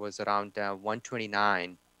pressure was around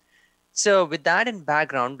 129. So with that in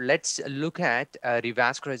background, let's look at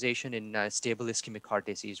revascularization in stable ischemic heart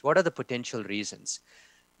disease. What are the potential reasons?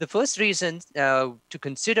 The first reason to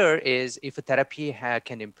consider is if a therapy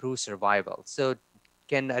can improve survival. So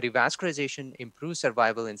can revascularization improve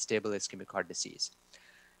survival in stable ischemic heart disease?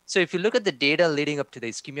 So if you look at the data leading up to the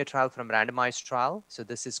ischemia trial from randomized trial, so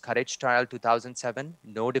this is Courage trial 2007,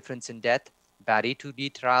 no difference in death. Barry 2D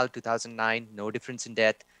trial 2009, no difference in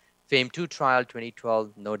death. FAME2 trial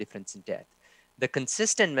 2012, no difference in death. The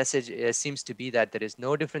consistent message seems to be that there is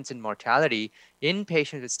no difference in mortality in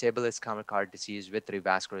patients with stable ischemic heart disease with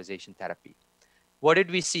revascularization therapy. What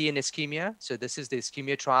did we see in ischemia? So this is the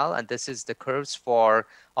ischemia trial, and this is the curves for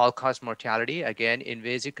all-cause mortality. Again,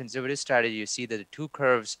 invasive conservative strategy, you see that the two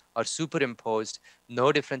curves are superimposed,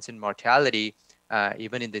 no difference in mortality,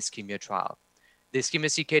 even in the ischemia trial. The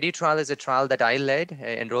ischemia CKD trial is a trial that I led,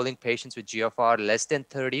 enrolling patients with GFR less than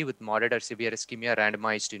 30 with moderate or severe ischemia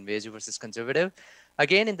randomized to invasive versus conservative.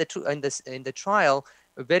 Again, in the trial,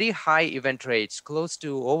 very high event rates, close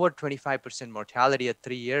to over 25% mortality at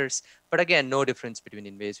 3 years. But again, no difference between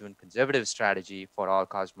invasive and conservative strategy for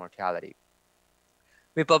all-cause mortality.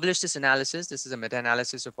 We published this analysis. This is a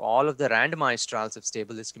meta-analysis of all of the randomized trials of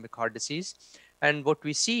stable ischemic heart disease. And what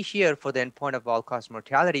we see here for the endpoint of all-cause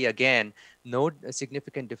mortality, again, no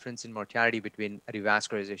significant difference in mortality between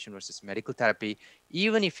revascularization versus medical therapy,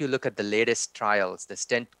 even if you look at the latest trials, the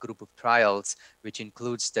STENT group of trials, which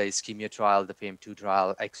includes the ischemia trial, the FAME2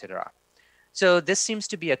 trial, etc. So this seems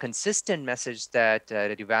to be a consistent message that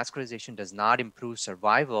revascularization does not improve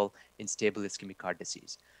survival in stable ischemic heart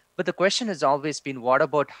disease. But the question has always been, what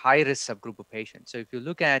about high-risk subgroup of patients? So if you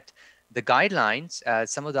look at the guidelines,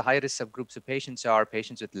 some of the high-risk subgroups of patients are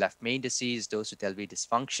patients with left main disease, those with LV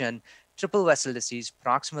dysfunction, triple vessel disease,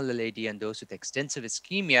 proximal LAD, and those with extensive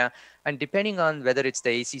ischemia. And depending on whether it's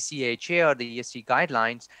the ACC/AHA or the ESC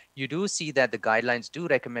guidelines, you do see that the guidelines do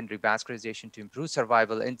recommend revascularization to improve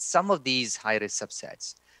survival in some of these high-risk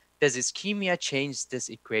subsets. Does ischemia change this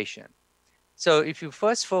equation? So if you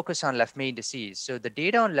first focus on left main disease, so the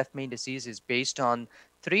data on left main disease is based on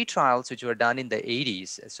 3 trials which were done in the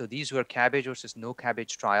 80s. So these were CABG versus no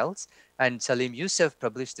CABG trials. And Salim Youssef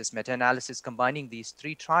published this meta-analysis combining these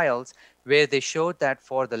 3 trials where they showed that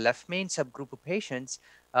for the left main subgroup of patients,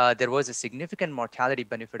 there was a significant mortality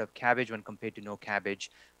benefit of CABG when compared to no CABG.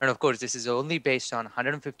 And of course, this is only based on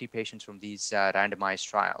 150 patients from these randomized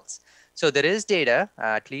trials. So there is data,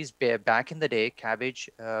 at least back in the day,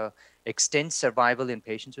 CABG extends survival in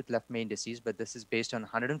patients with left main disease, but this is based on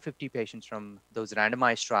 150 patients from those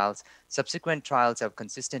randomized trials. Subsequent trials have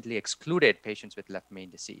consistently excluded patients with left main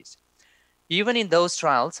disease. Even in those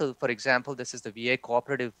trials, so for example, this is the VA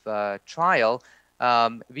cooperative trial,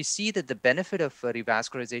 we see that the benefit of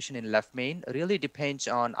revascularization in left main really depends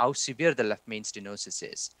on how severe the left main stenosis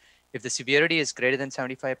is. If the severity is greater than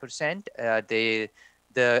 75%,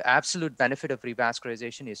 the absolute benefit of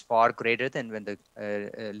revascularization is far greater than when the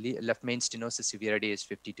left main stenosis severity is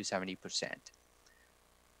 50 to 70%.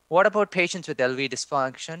 What about patients with LV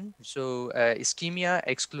dysfunction? So ischemia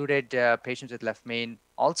excluded patients with left main,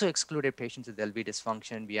 also excluded patients with LV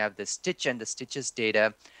dysfunction. We have the stitch and the stitches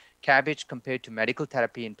data, CABG compared to medical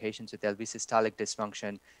therapy in patients with LV systolic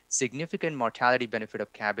dysfunction, significant mortality benefit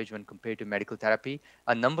of CABG when compared to medical therapy,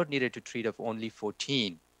 a number needed to treat of only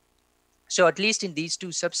 14. So at least in these 2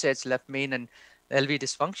 subsets, left main and LV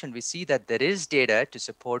dysfunction, we see that there is data to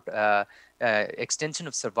support extension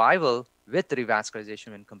of survival with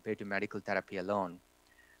revascularization when compared to medical therapy alone.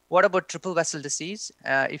 What about triple vessel disease?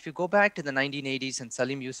 If you go back to the 1980s and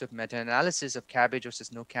Salim Youssef meta-analysis of CABG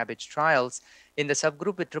versus no CABG trials, in the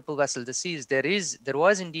subgroup with triple vessel disease, there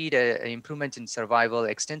was indeed an improvement in survival.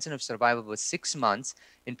 Extension of survival was 6 months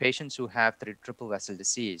in patients who have triple vessel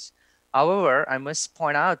disease. However, I must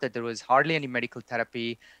point out that there was hardly any medical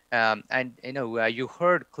therapy. And you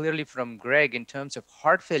heard clearly from Greg in terms of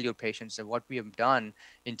heart failure patients and what we have done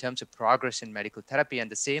in terms of progress in medical therapy.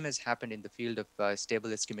 And the same has happened in the field of stable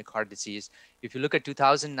ischemic heart disease. If you look at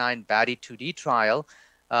 2009 Barry 2D trial,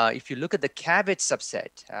 if you look at the CABG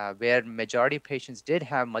subset, where majority of patients did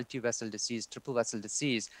have multi-vessel disease, triple vessel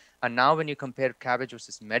disease, and now when you compare CABG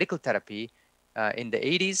versus medical therapy, in the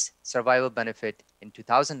 80s, survival benefit. In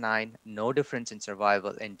 2009, no difference in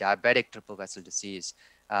survival in diabetic triple vessel disease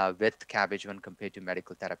with CABG when compared to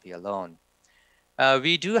medical therapy alone.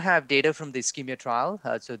 We do have data from the ischemia trial.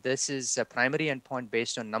 So this is a primary endpoint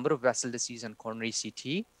based on number of vessel disease and coronary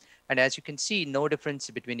CT. And as you can see, no difference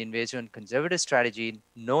between invasive and conservative strategy,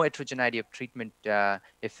 no heterogeneity of treatment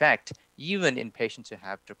effect, even in patients who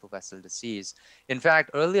have triple vessel disease. In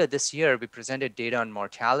fact, earlier this year, we presented data on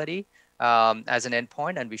mortality as an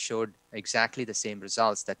endpoint, and we showed exactly the same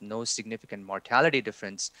results, that no significant mortality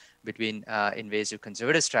difference between invasive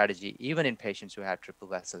conservative strategy, even in patients who have triple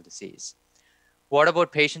vessel disease. What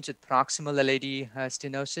about patients with proximal LAD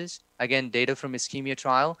stenosis? Again, data from ischemia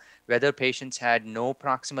trial, whether patients had no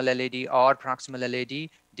proximal LAD or proximal LAD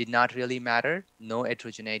did not really matter, no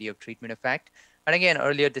heterogeneity of treatment effect. And again,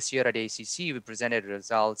 earlier this year at ACC, we presented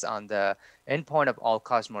results on the endpoint of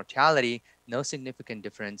all-cause mortality, no significant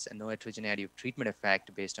difference and no heterogeneity of treatment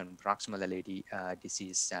effect based on proximal LAD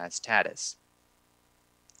disease status.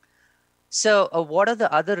 So what are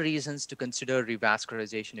the other reasons to consider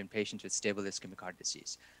revascularization in patients with stable ischemic heart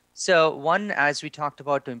disease? So one, as we talked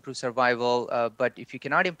about, to improve survival, but if you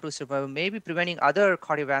cannot improve survival, maybe preventing other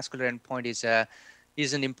cardiovascular endpoint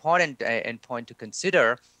is an important endpoint to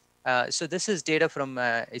consider. So this is data from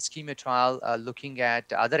ischemia trial looking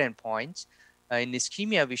at other endpoints. In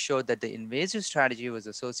ischemia, we showed that the invasive strategy was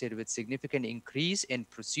associated with significant increase in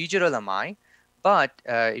procedural MI. But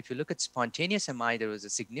if you look at spontaneous MI, there was a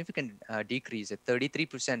significant decrease, a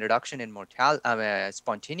 33% reduction in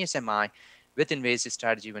spontaneous MI with invasive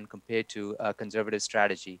strategy when compared to conservative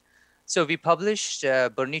strategy. So we published,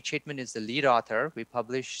 Bernie Chapman is the lead author. We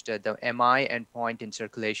published the MI endpoint in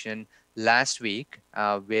Circulation last week,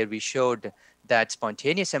 where we showed that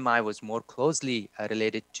spontaneous MI was more closely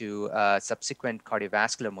related to subsequent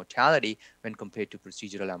cardiovascular mortality when compared to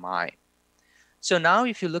procedural MI. So now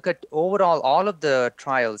if you look at overall all of the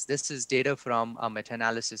trials, this is data from a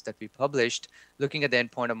meta-analysis that we published looking at the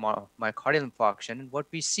endpoint of myocardial infarction. And what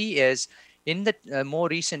we see is in the more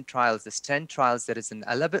recent trials, the stent trials, there is an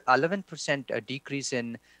 11% decrease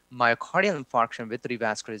in myocardial infarction with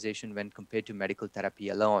revascularization when compared to medical therapy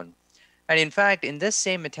alone. And in fact, in this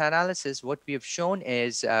same meta-analysis, what we have shown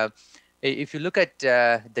is if you look at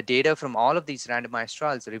the data from all of these randomized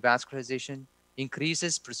trials, revascularization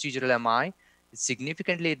increases procedural MI, it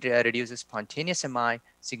significantly reduces spontaneous MI,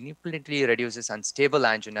 significantly reduces unstable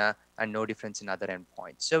angina, and no difference in other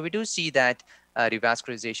endpoints. So we do see that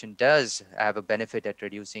revascularization does have a benefit at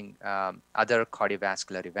reducing other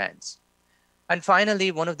cardiovascular events. And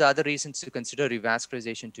finally, one of the other reasons to consider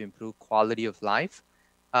revascularization to improve quality of life.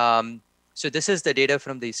 So this is the data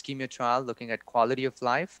from the ischemia trial looking at quality of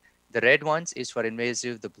life. The red ones is for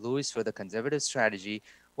invasive, the blue is for the conservative strategy.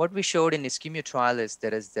 What we showed in ischemia trial is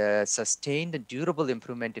there is the sustained and durable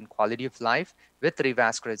improvement in quality of life with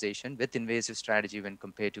revascularization with invasive strategy when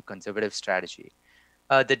compared to conservative strategy.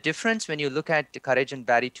 The difference when you look at Courage and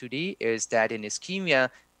Barry 2D is that in ischemia,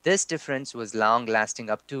 this difference was long lasting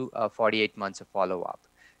up to 48 months of follow-up.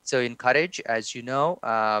 So in Courage, as you know,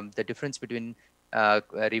 the difference between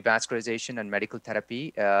revascularization and medical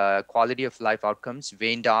therapy, quality of life outcomes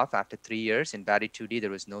waned off after 3 years. In Barry 2D, there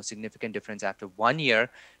was no significant difference after 1 year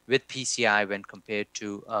with PCI when compared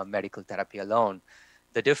to medical therapy alone.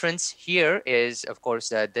 The difference here is, of course,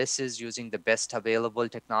 that this is using the best available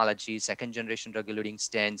technology, second generation regulating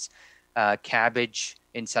stents, cabbage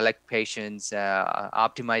in select patients,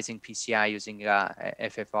 optimizing PCI using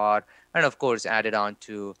FFR, and of course, added on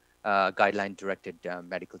to guideline directed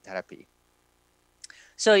medical therapy.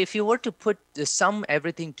 So if you were to put sum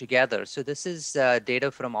everything together, so this is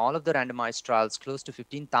data from all of the randomized trials, close to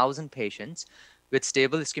 15,000 patients with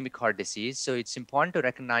stable ischemic heart disease. So it's important to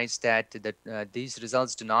recognize that these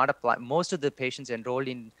results do not apply. Most of the patients enrolled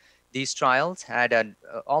in these trials had an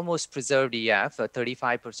almost preserved EF,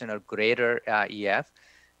 35% or greater EF.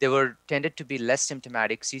 They were tended to be less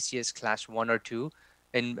symptomatic, CCS class 1 or 2.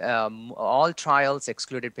 In all trials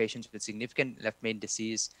excluded patients with significant left main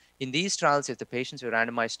disease. In these trials, if the patients were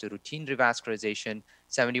randomized to routine revascularization,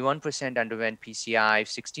 71% underwent PCI,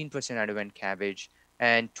 16% underwent cabbage,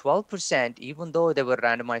 and 12%, even though they were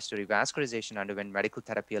randomized to revascularization, underwent medical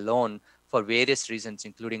therapy alone for various reasons,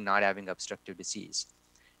 including not having obstructive disease.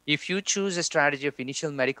 If you choose a strategy of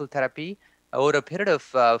initial medical therapy, over a period of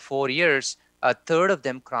 4 years, a third of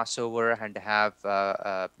them cross over and have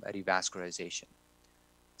revascularization.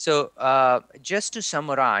 So just to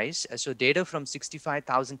summarize, so data from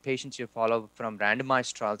 65,000 patients you follow from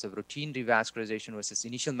randomized trials of routine revascularization versus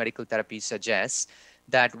initial medical therapy suggests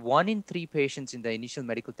that 1 in 3 patients in the initial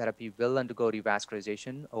medical therapy will undergo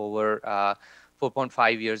revascularization over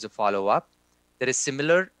 4.5 years of follow-up. There is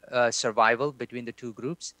similar survival between the two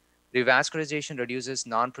groups. Revascularization reduces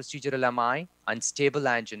non-procedural MI, unstable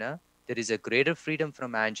angina. There is a greater freedom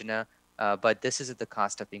from angina, but this is at the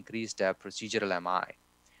cost of increased procedural MI.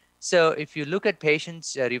 So if you look at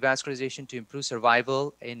patients, revascularization to improve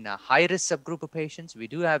survival in a high-risk subgroup of patients, we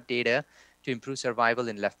do have data to improve survival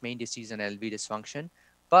in left main disease and LV dysfunction,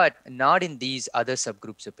 but not in these other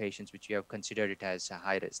subgroups of patients, which we have considered it as a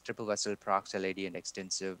high risk, triple vessel peroxide AD and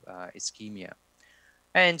extensive ischemia.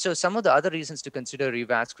 And so some of the other reasons to consider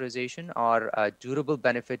revascularization are a durable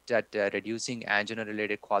benefit at reducing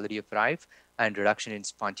angina-related quality of life and reduction in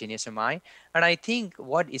spontaneous MI. And I think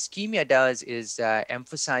what ischemia does is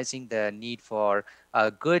emphasizing the need for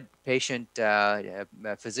a good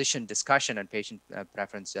patient-physician discussion, and patient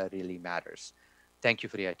preference really matters. Thank you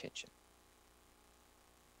for your attention.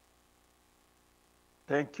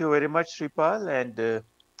 Thank you very much, Sripal, and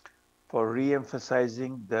for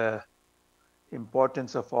re-emphasizing the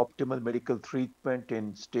importance of optimal medical treatment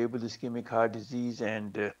in stable ischemic heart disease.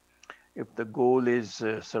 And if the goal is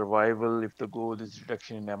survival, if the goal is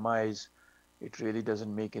reduction in MIs, it really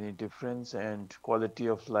doesn't make any difference. And quality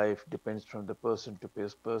of life depends from the person to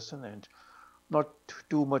person, and not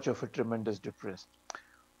too much of a tremendous difference.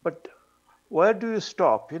 But where do you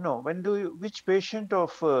stop? Which patient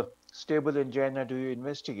of stable angina do you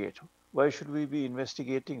investigate? Why should we be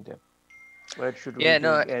investigating them? Where should we be doing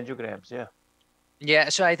angiograms? Yeah. Yeah,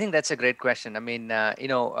 so I think that's a great question. I mean,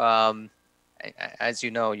 as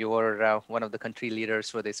you know, you were one of the country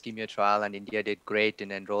leaders for the ischemia trial, and India did great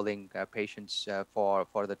in enrolling patients for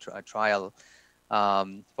the trial,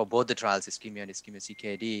 for both the trials, ischemia and ischemia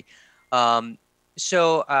CKD.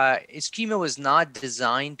 So ischemia was not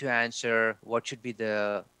designed to answer what should be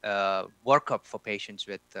the workup for patients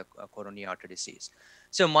with coronary artery disease.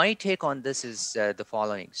 So my take on this is the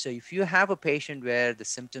following. So if you have a patient where the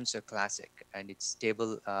symptoms are classic and it's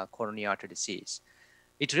stable coronary artery disease,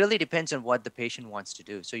 it really depends on what the patient wants to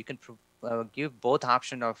do. So you can give both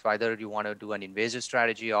option of either you want to do an invasive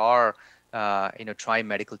strategy or try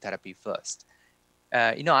medical therapy first.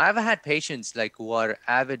 I've had patients like who are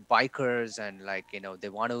avid bikers and like, they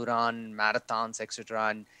want to run marathons, etc.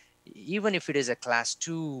 And even if it is a class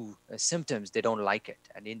two symptoms, they don't like it.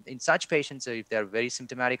 And in such patients, if they're very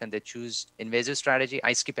symptomatic and they choose invasive strategy,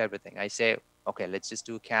 I skip everything. I say, okay, let's just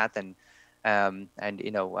do cath and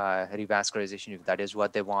revascularization if that is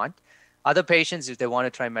what they want. Other patients, if they want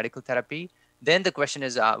to try medical therapy, then the question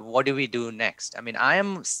is, what do we do next? I mean, I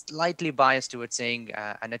am slightly biased towards saying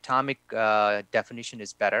anatomic definition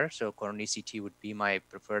is better. So coronary CT would be my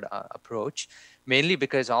preferred approach, mainly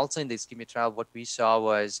because also in the ischemia trial, what we saw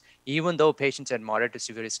was even though patients had moderate to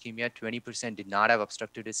severe ischemia, 20% did not have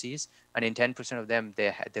obstructive disease, and in 10% of them,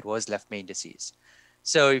 there was left main disease.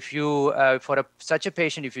 So if you, for such a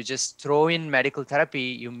patient, if you just throw in medical therapy,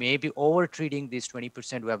 you may be over treating these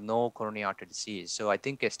 20% who have no coronary artery disease. So I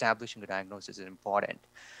think establishing a diagnosis is important.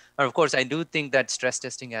 And of course, I do think that stress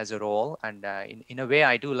testing has a role. And in a way,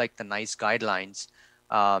 I do like the nice guidelines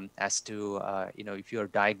as to, if you're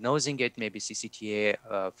diagnosing it, maybe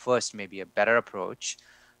CCTA first may be a better approach.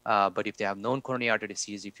 But if they have known coronary artery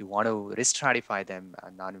disease, if you want to risk stratify them,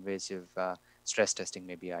 non-invasive stress testing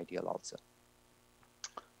may be ideal also.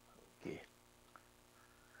 Okay.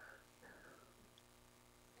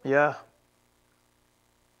 Yeah.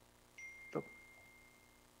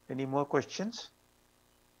 Any more questions?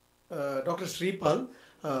 Dr. Sripal,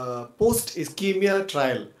 post ischemia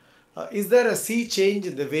trial, is there a sea change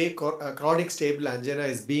in the way chronic stable angina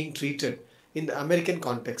is being treated in the American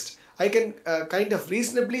context? I can kind of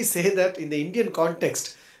reasonably say that in the Indian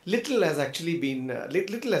context, little has actually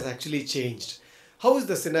changed. How is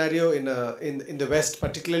the scenario in the West,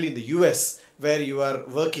 particularly in the US, where you are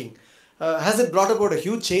working? Has it brought about a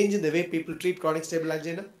huge change in the way people treat chronic stable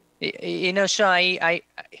angina? So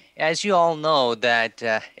as you all know, that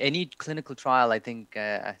any clinical trial, I think,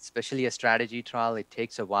 especially a strategy trial, it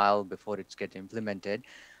takes a while before it gets implemented.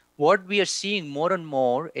 What we are seeing more and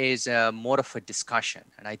more is more of a discussion.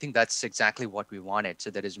 And I think that's exactly what we wanted.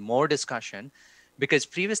 So there is more discussion because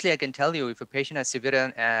previously I can tell you if a patient has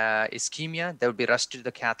severe ischemia, they would be rushed to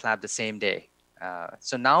the cath lab the same day.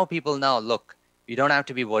 So now people know, look, you don't have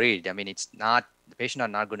to be worried. I mean, the patient are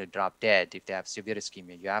not going to drop dead if they have severe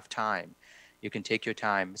ischemia. You have time. You can take your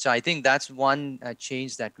time. So I think that's one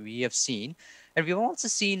change that we have seen. And we've also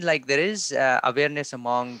seen like there is awareness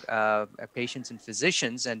among patients and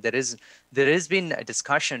physicians, and there has been a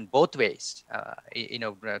discussion both ways,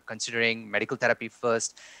 considering medical therapy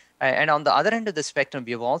first. And on the other end of the spectrum,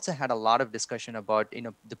 we have also had a lot of discussion about,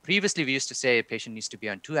 previously we used to say a patient needs to be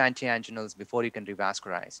on 2 antianginals before you can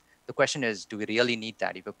revascularize. The question is, do we really need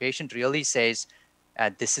that? If a patient really says,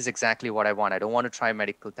 this is exactly what I want, I don't want to try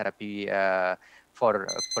medical therapy for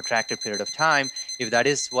a protracted period of time. If that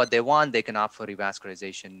is what they want, they can opt for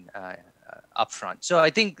revascularization upfront. So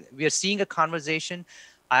I think we are seeing a conversation.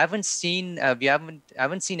 I haven't seen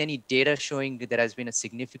any data showing that there has been a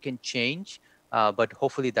significant change. But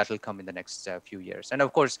hopefully that will come in the next few years. And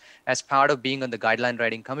of course, as part of being on the guideline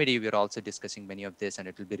writing committee, we're also discussing many of this and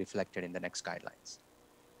it will be reflected in the next guidelines.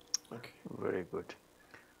 Okay, very good.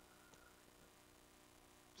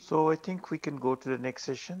 So I think we can go to the next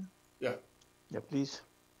session. Yeah. Yeah, please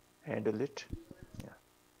handle it. Yeah.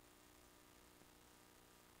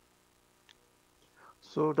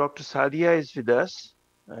 So Dr. Sadia is with us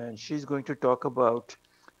and she's going to talk about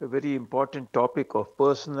a very important topic of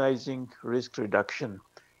personalizing risk reduction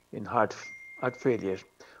in heart failure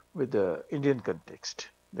with the Indian context.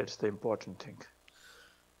 That's the important thing.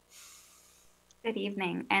 Good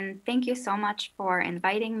evening, and thank you so much for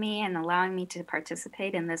inviting me and allowing me to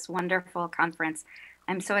participate in this wonderful conference.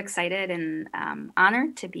 I'm so excited and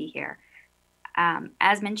honored to be here.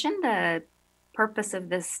 As mentioned, the purpose of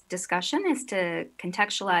this discussion is to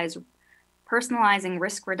contextualize personalizing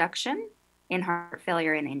risk reduction in heart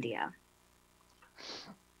failure in India.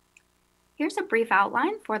 Here's a brief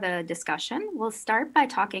outline for the discussion. We'll start by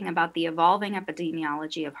talking about the evolving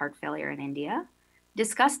epidemiology of heart failure in India,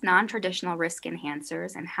 discuss non-traditional risk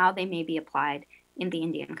enhancers and how they may be applied in the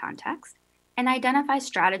Indian context, and identify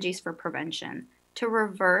strategies for prevention to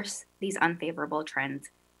reverse these unfavorable trends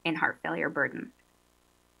in heart failure burden.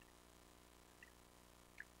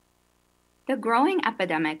 The growing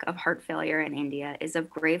epidemic of heart failure in India is of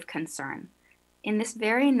grave concern. In this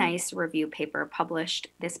very nice review paper published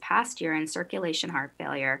this past year in Circulation Heart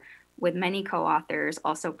Failure, with many co-authors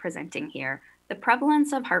also presenting here, the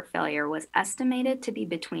prevalence of heart failure was estimated to be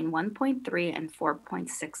between 1.3 and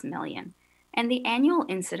 4.6 million, and the annual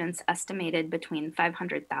incidence estimated between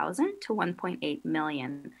 500,000 to 1.8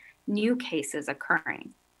 million new cases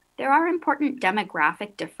occurring. There are important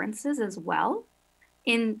demographic differences as well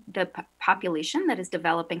in the population that is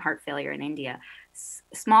developing heart failure in India.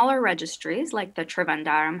 Smaller registries like the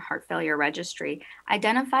Trivandrum Heart Failure Registry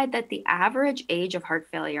identified that the average age of heart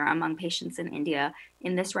failure among patients in India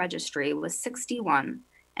in this registry was 61,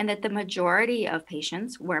 and that the majority of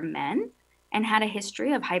patients were men and had a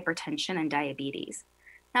history of hypertension and diabetes.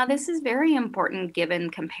 Now, this is very important given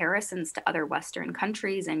comparisons to other Western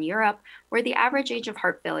countries and Europe, where the average age of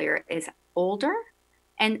heart failure is older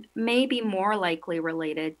and may be more likely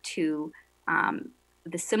related to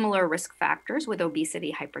the similar risk factors with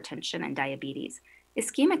obesity, hypertension, and diabetes.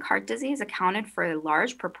 Ischemic heart disease accounted for a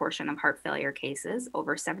large proportion of heart failure cases,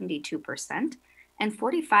 over 72%, and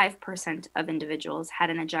 45% of individuals had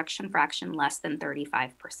an ejection fraction less than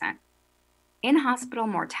 35%. In-hospital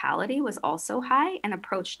mortality was also high and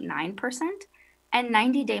approached 9%, and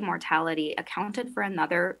 90-day mortality accounted for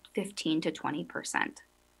another 15 to 20%.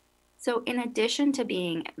 So in addition to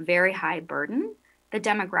being very high burden, the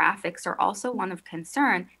demographics are also one of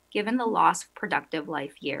concern given the loss of productive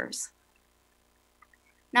life years.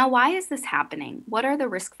 Now, why is this happening? What are the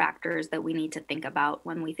risk factors that we need to think about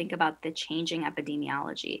when we think about the changing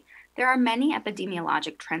epidemiology? There are many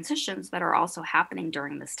epidemiologic transitions that are also happening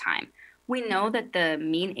during this time. We know that the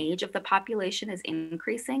mean age of the population is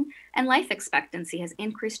increasing, and life expectancy has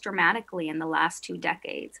increased dramatically in the last 2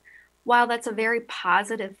 decades. While that's a very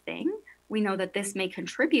positive thing, we know that this may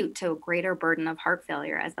contribute to a greater burden of heart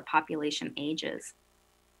failure as the population ages.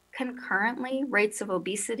 Concurrently, rates of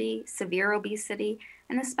obesity, severe obesity,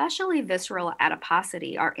 and especially visceral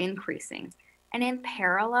adiposity are increasing. And in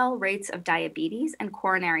parallel, rates of diabetes and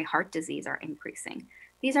coronary heart disease are increasing.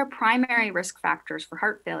 These are primary risk factors for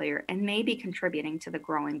heart failure and may be contributing to the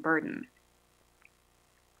growing burden.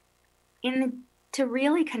 To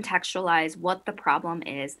really contextualize what the problem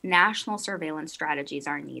is, national surveillance strategies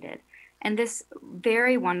are needed. And this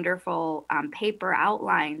very wonderful paper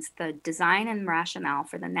outlines the design and rationale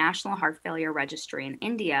for the National Heart Failure Registry in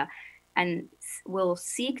India, and will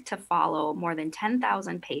seek to follow more than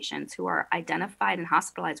 10,000 patients who are identified and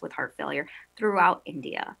hospitalized with heart failure throughout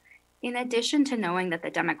India. In addition to knowing that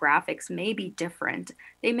the demographics may be different,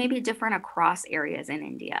 they may be different across areas in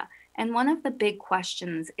India. And one of the big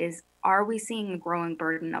questions is, are we seeing a growing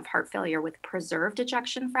burden of heart failure with preserved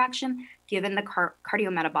ejection fraction given the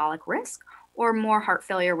cardiometabolic risk, or more heart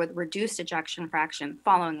failure with reduced ejection fraction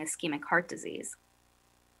following ischemic heart disease?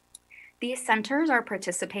 These centers are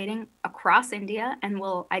participating across India and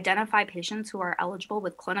will identify patients who are eligible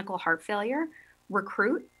with clinical heart failure,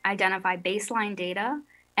 recruit, identify baseline data,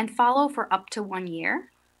 and follow for up to 1 year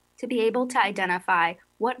to be able to identify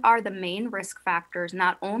what are the main risk factors,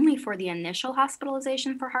 not only for the initial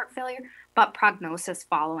hospitalization for heart failure, but prognosis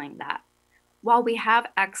following that. While we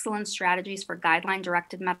have excellent strategies for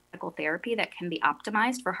guideline-directed medical therapy that can be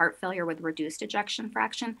optimized for heart failure with reduced ejection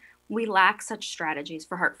fraction, we lack such strategies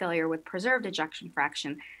for heart failure with preserved ejection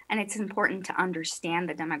fraction, and it's important to understand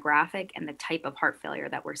the demographic and the type of heart failure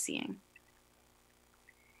that we're seeing.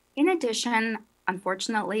 In addition,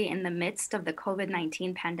 unfortunately, in the midst of the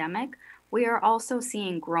COVID-19 pandemic, we are also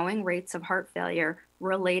seeing growing rates of heart failure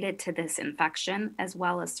related to this infection, as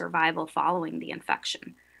well as survival following the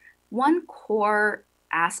infection. One core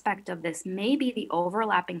aspect of this may be the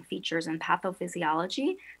overlapping features in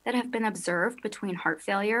pathophysiology that have been observed between heart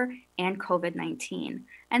failure and COVID-19,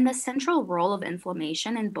 and the central role of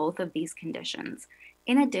inflammation in both of these conditions.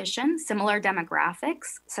 In addition, similar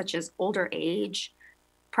demographics, such as older age,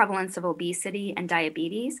 prevalence of obesity and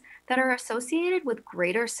diabetes that are associated with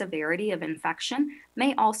greater severity of infection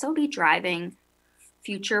may also be driving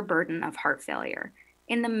future burden of heart failure.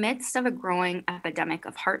 In the midst of a growing epidemic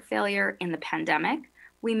of heart failure in the pandemic,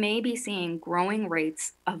 we may be seeing growing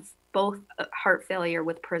rates of both heart failure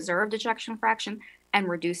with preserved ejection fraction and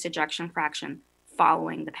reduced ejection fraction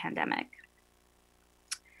following the pandemic.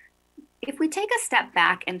 If we take a step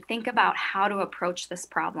back and think about how to approach this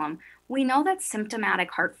problem, we know that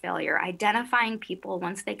symptomatic heart failure, identifying people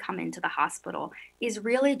once they come into the hospital, is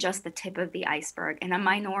really just the tip of the iceberg in a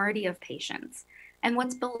minority of patients. And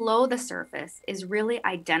what's below the surface is really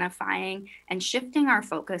identifying and shifting our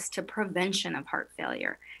focus to prevention of heart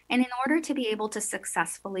failure. And in order to be able to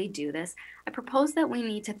successfully do this, I propose that we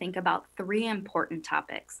need to think about 3 important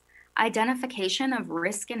topics: identification of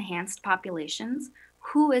risk-enhanced populations,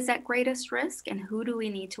 Who is at greatest risk and who do we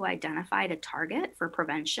need to identify to target for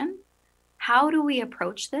prevention? How do we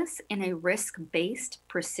approach this in a risk-based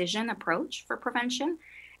precision approach for prevention?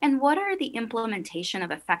 And what are the implementation of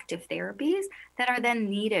effective therapies that are then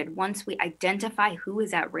needed once we identify who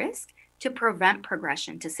is at risk to prevent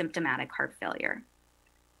progression to symptomatic heart failure?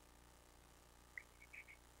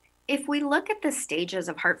 If we look at the stages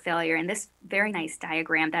of heart failure in this very nice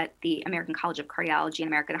diagram that the American College of Cardiology and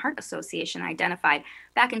American Heart Association identified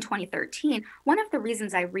back in 2013, one of the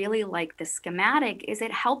reasons I really like this schematic is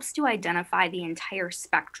it helps to identify the entire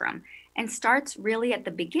spectrum and starts really at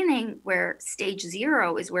the beginning where stage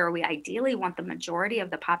 0 is where we ideally want the majority of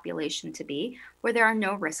the population to be, where there are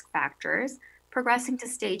no risk factors, progressing to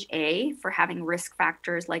stage A for having risk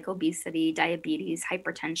factors like obesity, diabetes,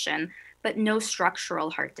 hypertension, but no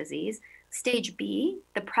structural heart disease. Stage B,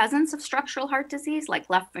 the presence of structural heart disease like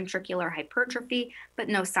left ventricular hypertrophy, but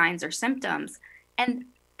no signs or symptoms. And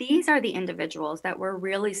these are the individuals that we're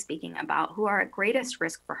really speaking about who are at greatest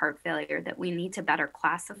risk for heart failure that we need to better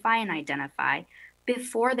classify and identify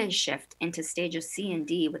before they shift into stages C and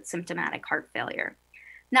D with symptomatic heart failure.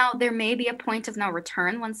 Now, there may be a point of no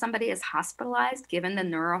return when somebody is hospitalized given the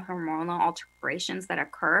neurohormonal alterations that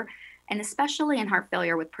occur, and especially in heart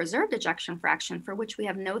failure with preserved ejection fraction, for which we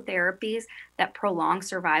have no therapies that prolong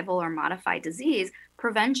survival or modify disease,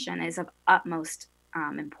 prevention is of utmost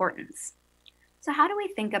importance. So how do we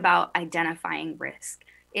think about identifying risk?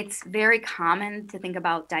 It's very common to think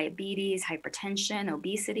about diabetes, hypertension,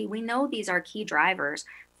 obesity. We know these are key drivers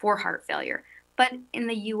for heart failure. But in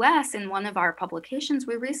the US, in one of our publications,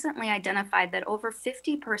 we recently identified that over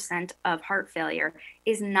 50% of heart failure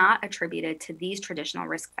is not attributed to these traditional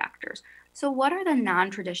risk factors. So what are the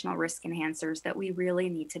non-traditional risk enhancers that we really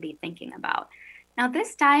need to be thinking about? Now,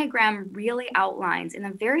 this diagram really outlines in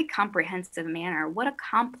a very comprehensive manner what a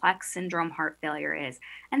complex syndrome heart failure is.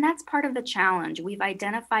 And that's part of the challenge. We've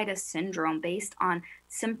identified a syndrome based on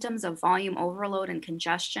symptoms of volume overload and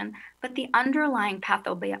congestion, but the underlying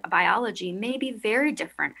pathobiology may be very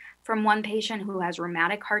different from one patient who has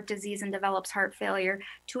rheumatic heart disease and develops heart failure,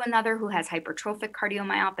 to another who has hypertrophic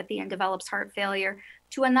cardiomyopathy and develops heart failure,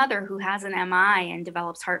 to another who has an MI and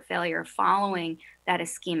develops heart failure following that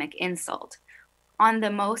ischemic insult. On the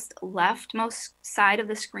leftmost side of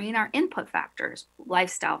the screen are input factors,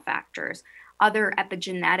 lifestyle factors, other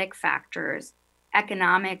epigenetic factors,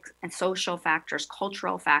 economic and social factors,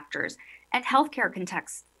 cultural factors, and healthcare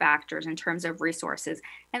context factors in terms of resources.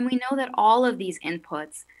 And we know that all of these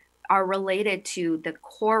inputs are related to the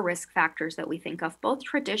core risk factors that we think of, both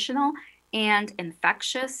traditional and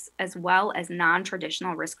infectious, as well as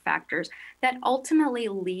non-traditional risk factors that ultimately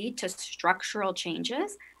lead to structural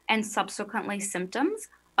changes and subsequently symptoms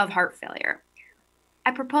of heart failure.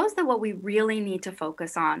 I propose that what we really need to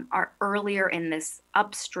focus on are earlier in this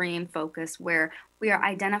upstream focus where we are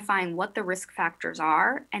identifying what the risk factors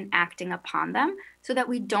are and acting upon them so that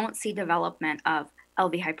we don't see development of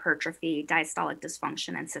LV hypertrophy, diastolic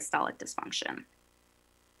dysfunction, and systolic dysfunction.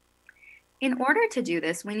 In order to do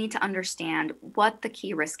this, we need to understand what the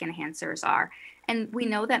key risk enhancers are. And we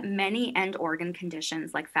know that many end organ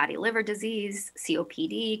conditions like fatty liver disease,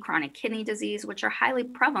 COPD, chronic kidney disease, which are highly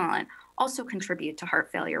prevalent, also contribute to heart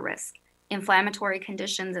failure risk. Inflammatory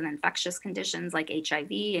conditions and infectious conditions like HIV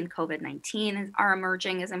and COVID-19 are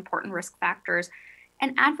emerging as important risk factors.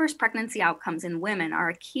 And adverse pregnancy outcomes in women are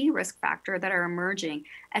a key risk factor that are emerging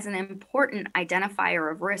as an important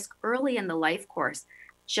identifier of risk early in the life course.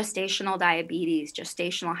 Gestational diabetes,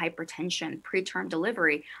 gestational hypertension, preterm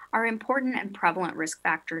delivery are important and prevalent risk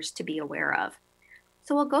factors to be aware of.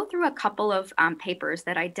 So we'll go through a couple of papers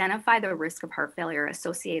that identify the risk of heart failure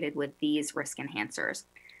associated with these risk enhancers.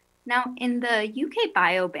 Now, in the UK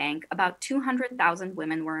Biobank, about 200,000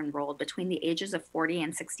 women were enrolled between the ages of 40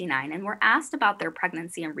 and 69 and were asked about their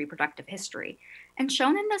pregnancy and reproductive history. And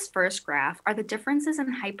shown in this first graph are the differences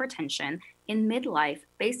in hypertension in midlife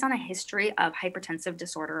based on a history of hypertensive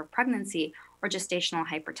disorder of pregnancy or gestational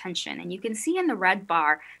hypertension. And you can see in the red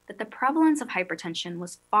bar that the prevalence of hypertension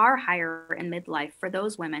was far higher in midlife for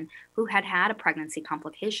those women who had had a pregnancy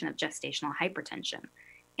complication of gestational hypertension.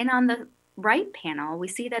 And on the right panel, we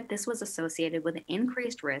see that this was associated with an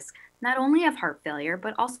increased risk not only of heart failure,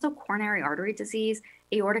 but also coronary artery disease,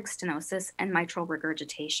 aortic stenosis, and mitral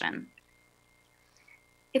regurgitation.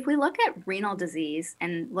 If we look at renal disease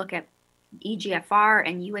and look at EGFR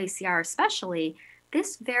and UACR especially,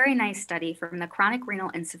 this very nice study from the Chronic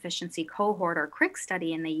Renal Insufficiency Cohort, or CRIC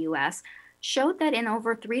study in the US, showed that in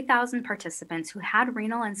over 3,000 participants who had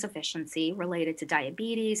renal insufficiency related to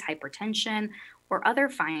diabetes, hypertension, or other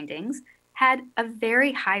findings, had a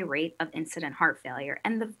very high rate of incident heart failure.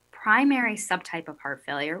 And the primary subtype of heart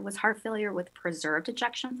failure was heart failure with preserved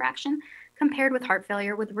ejection fraction compared with heart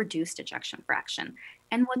failure with reduced ejection fraction.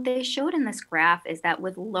 And what they showed in this graph is that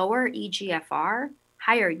with lower eGFR,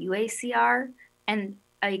 higher UACR, and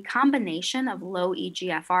a combination of low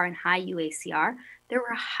eGFR and high UACR, there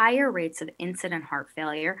were higher rates of incident heart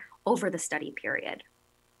failure over the study period.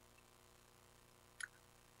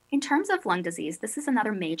 In terms of lung disease, this is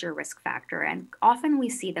another major risk factor, and often we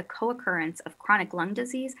see the co-occurrence of chronic lung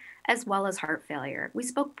disease as well as heart failure. We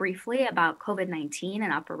spoke briefly about COVID-19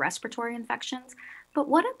 and upper respiratory infections, but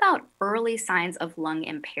what about early signs of lung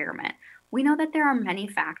impairment? We know that there are many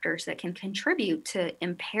factors that can contribute to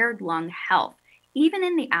impaired lung health, even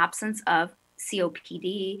in the absence of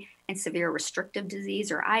COPD and severe restrictive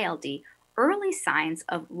disease or ILD. Early signs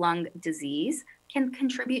of lung disease can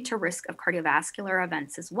contribute to risk of cardiovascular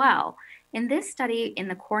events as well. In this study, in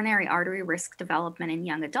the coronary artery risk development in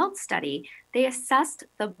young adults study, they assessed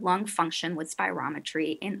the lung function with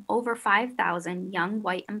spirometry in over 5,000 young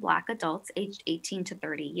white and Black adults aged 18 to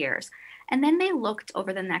 30 years. And then they looked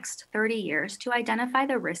over the next 30 years to identify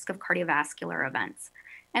the risk of cardiovascular events.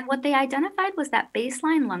 And what they identified was that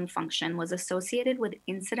baseline lung function was associated with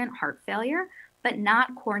incident heart failure, but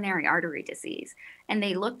not coronary artery disease. And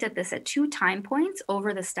they looked at this at 2 time points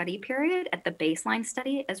over the study period, at the baseline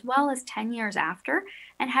study, as well as 10 years after,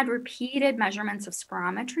 and had repeated measurements of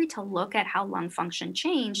spirometry to look at how lung function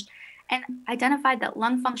changed, and identified that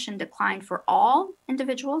lung function declined for all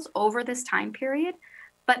individuals over this time period,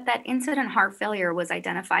 but that incident heart failure was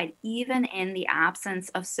identified even in the absence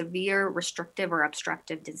of severe restrictive or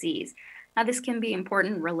obstructive disease. Now, this can be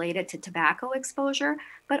important related to tobacco exposure,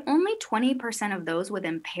 but only 20% of those with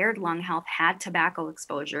impaired lung health had tobacco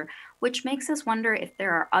exposure, which makes us wonder if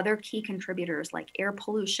there are other key contributors like air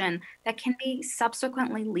pollution that can be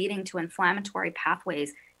subsequently leading to inflammatory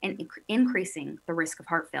pathways and increasing the risk of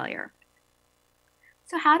heart failure.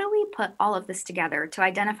 So how do we put all of this together to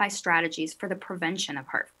identify strategies for the prevention of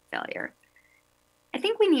heart failure? I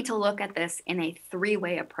think we need to look at this in a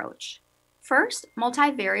 3-way approach. First,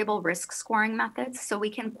 multivariable risk scoring methods so we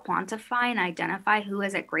can quantify and identify who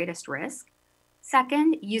is at greatest risk.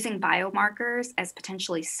 Second, using biomarkers as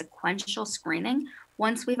potentially sequential screening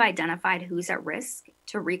once we've identified who's at risk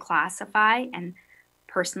to reclassify and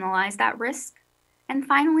personalize that risk. And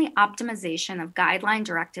finally, optimization of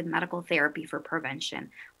guideline-directed medical therapy for prevention.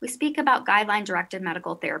 We speak about guideline-directed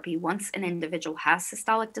medical therapy once an individual has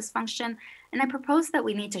systolic dysfunction, and I propose that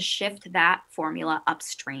we need to shift that formula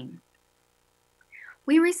upstream.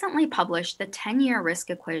 We recently published the 10-year risk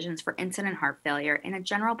equations for incident heart failure in a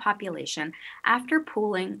general population after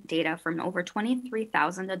pooling data from over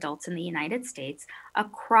 23,000 adults in the United States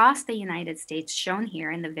across the United States, shown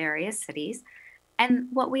here in the various cities. And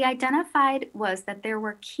what we identified was that there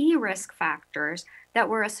were key risk factors that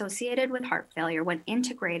were associated with heart failure when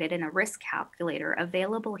integrated in a risk calculator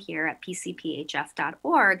available here at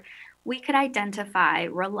pcphf.org. We could identify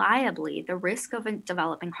reliably the risk of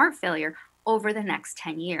developing heart failure over the next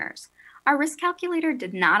 10 years. Our risk calculator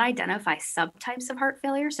did not identify subtypes of heart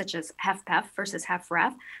failure, such as HFpEF versus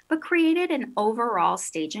HFrEF, but created an overall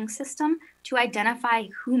staging system to identify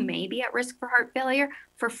who may be at risk for heart failure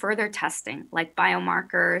for further testing, like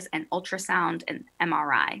biomarkers and ultrasound and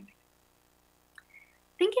MRI.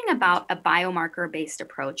 Thinking about a biomarker-based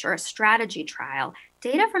approach or a strategy trial,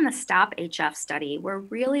 data from the STOP-HF study were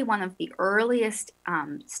really one of the earliest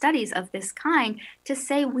studies of this kind to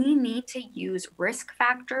say we need to use risk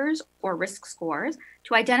factors or risk scores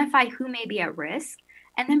to identify who may be at risk,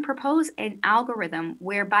 and then propose an algorithm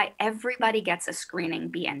whereby everybody gets a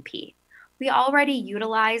screening BNP. We already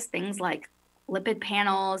utilize things like lipid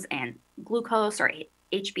panels and glucose or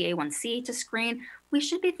HbA1c to screen. We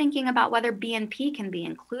should be thinking about whether BNP can be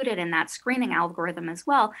included in that screening algorithm as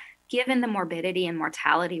well, given the morbidity and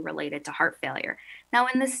mortality related to heart failure. Now,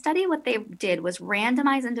 in this study, what they did was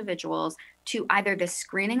randomize individuals to either this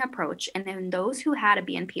screening approach, and then those who had a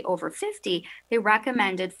BNP over 50, they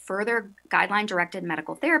recommended further guideline-directed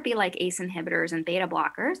medical therapy like ACE inhibitors and beta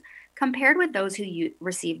blockers, compared with those who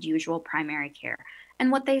received usual primary care. And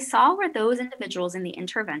what they saw were those individuals in the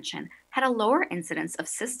intervention had a lower incidence of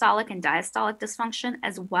systolic and diastolic dysfunction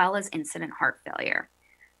as well as incident heart failure.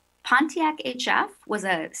 Pontiac HF was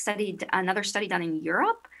another study done in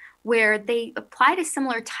Europe where they applied a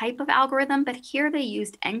similar type of algorithm, but here they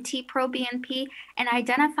used NT-proBNP and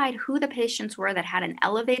identified who the patients were that had an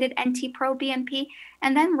elevated NT-proBNP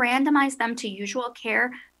and then randomized them to usual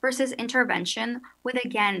care versus intervention with,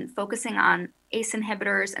 again, focusing on ACE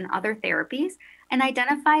inhibitors and other therapies, and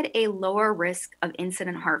identified a lower risk of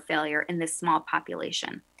incident heart failure in this small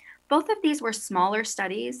population. Both of these were smaller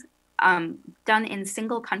studies done in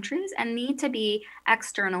single countries and need to be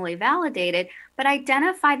externally validated, but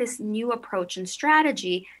identify this new approach and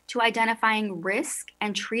strategy to identifying risk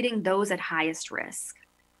and treating those at highest risk.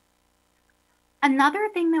 Another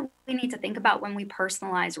thing that we need to think about when we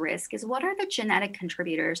personalize risk is what are the genetic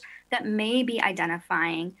contributors that may be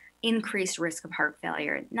identifying increased risk of heart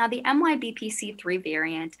failure. Now, the MYBPC3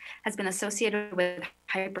 variant has been associated with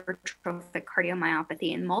hypertrophic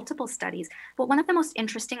cardiomyopathy in multiple studies, but one of the most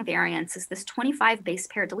interesting variants is this 25 base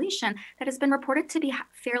pair deletion that has been reported to be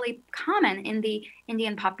fairly common in the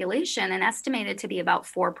Indian population and estimated to be about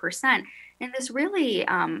 4%. In this really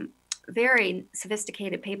very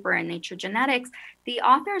sophisticated paper in Nature Genetics, the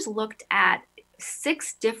authors looked at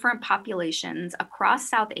 6 different populations across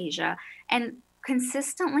South Asia and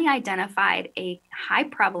consistently identified a high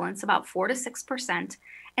prevalence, about 4 to 6%,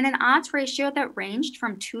 and an odds ratio that ranged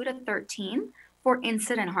from 2 to 13 for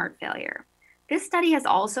incident heart failure. This study has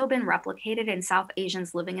also been replicated in South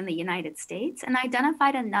Asians living in the United States and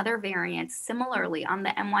identified another variant similarly on the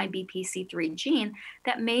MYBPC3 gene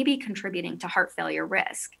that may be contributing to heart failure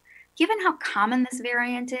risk. Given how common this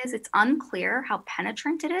variant is, it's unclear how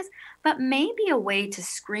penetrant it is, but may be a way to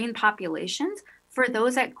screen populations for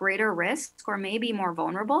those at greater risk or maybe more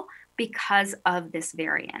vulnerable because of this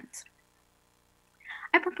variant.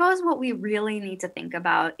 I propose what we really need to think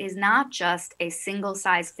about is not just a single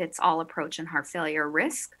size fits all approach in heart failure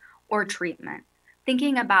risk or treatment.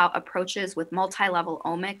 Thinking about approaches with multi-level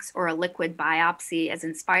omics or a liquid biopsy as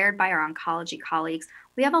inspired by our oncology colleagues,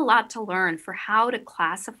 we have a lot to learn for how to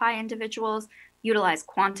classify individuals, utilize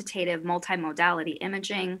quantitative multimodality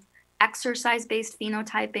imaging, exercise-based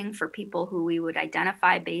phenotyping for people who we would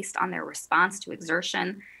identify based on their response to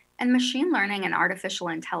exertion, and machine learning and artificial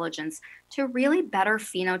intelligence to really better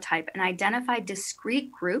phenotype and identify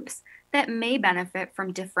discrete groups that may benefit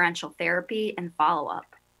from differential therapy and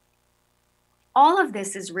follow-up. All of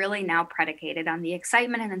this is really now predicated on the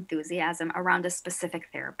excitement and enthusiasm around a specific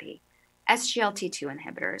therapy, SGLT2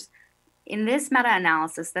 inhibitors. In this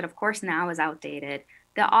meta-analysis that of course now is outdated,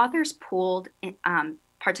 the authors pooled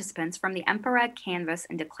participants from the EMPA-REG, CANVAS,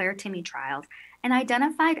 and DECLARE-TIMI trials and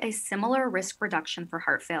identified a similar risk reduction for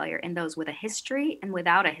heart failure in those with a history and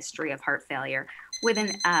without a history of heart failure, with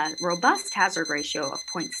a robust hazard ratio of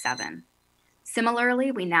 0.7.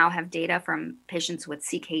 Similarly, we now have data from patients with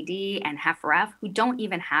CKD and HFrEF who don't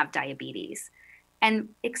even have diabetes. And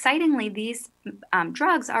excitingly, these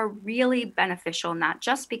drugs are really beneficial, not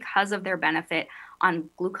just because of their benefit on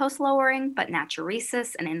glucose lowering, but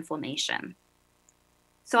natriuresis and inflammation.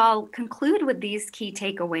 So I'll conclude with these key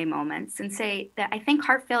takeaway moments and say that I think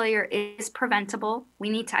heart failure is preventable. We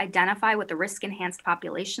need to identify what the risk-enhanced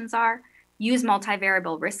populations are, use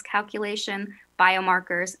multivariable risk calculation,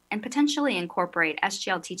 biomarkers, and potentially incorporate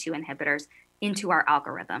SGLT2 inhibitors into our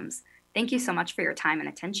algorithms. Thank you so much for your time and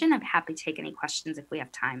attention. I'm happy to take any questions if we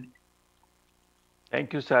have time.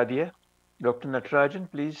 Thank you, Sadia. Dr. Natarajan,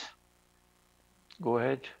 please go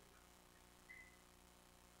ahead.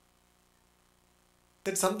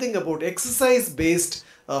 Said something about exercise-based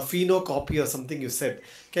phenocopy or something you said.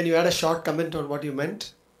 Can you add a short comment on what you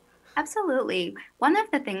meant? Absolutely. One of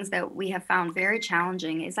the things that we have found very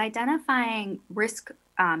challenging is identifying risk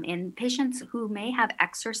in patients who may have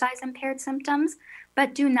exercise impaired symptoms,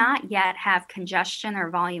 but do not yet have congestion or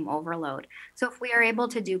volume overload. So if we are able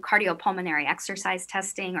to do cardiopulmonary exercise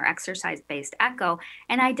testing or exercise-based echo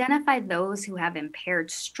and identify those who have impaired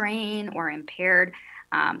strain or impaired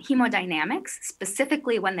hemodynamics,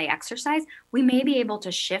 specifically when they exercise, we may be able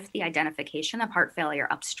to shift the identification of heart failure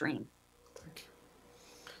upstream. Thank you.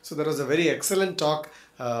 So that was a very excellent talk,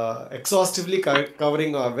 exhaustively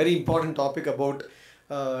covering a very important topic about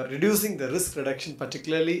reducing the risk reduction,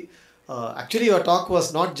 particularly. Actually, your talk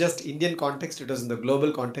was not just Indian context, it was in the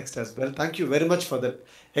global context as well. Thank you very much for that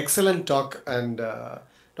excellent talk. And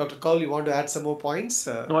Dr. Kaul, you want to add some more points?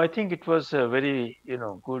 No, I think it was a very,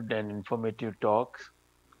 good and informative talk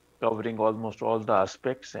covering almost all the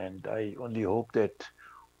aspects. And I only hope that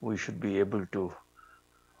we should be able to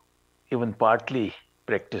even partly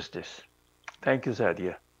practice this. Thank you,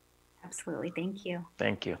 Sadia. Absolutely. Thank you.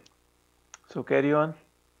 Thank you. So carry on.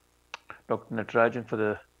 Dr. Natarajan for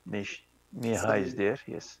the Neha is there.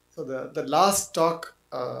 Yes. So the last talk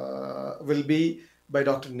will be by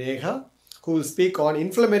Dr. Neha, who will speak on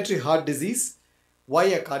inflammatory heart disease, why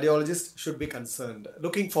a cardiologist should be concerned.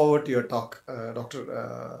 Looking forward to your talk,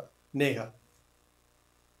 Dr. Neha.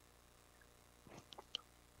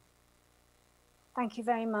 Thank you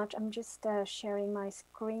very much. I'm just sharing my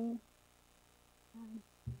screen.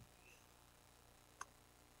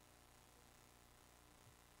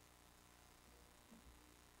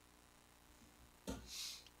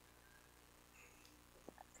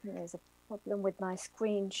 There's a problem with my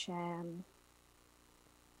screen share.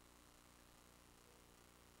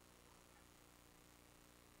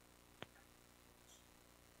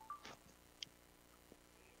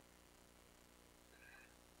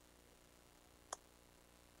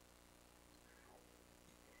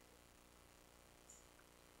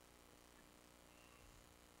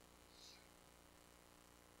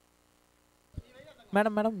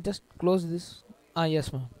 Madam, just close this. Ah,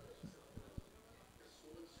 yes, ma'am.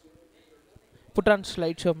 Put on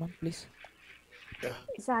slideshow, ma'am, please. Yeah.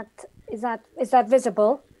 Is that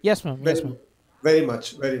visible? Yes, ma'am. Yes, ma'am. Very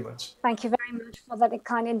much, very much. Thank you very much for that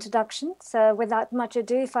kind introduction. So without much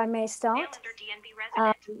ado, if I may start.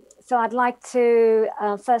 So I'd like to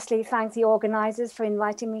firstly thank the organizers for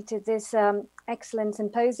inviting me to this excellent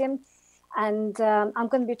symposium. And I'm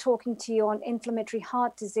going to be talking to you on inflammatory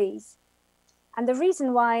heart disease. And the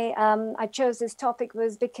reason why I chose this topic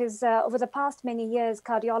was because over the past many years,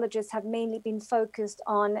 cardiologists have mainly been focused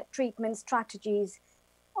on treatment strategies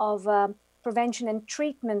of prevention and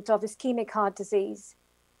treatment of ischemic heart disease.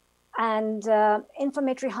 And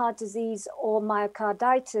inflammatory heart disease or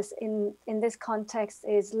myocarditis in this context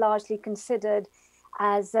is largely considered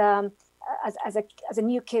as a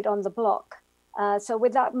new kid on the block. So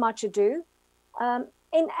without much ado,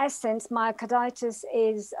 in essence, myocarditis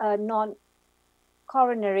is a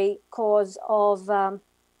non-coronary cause of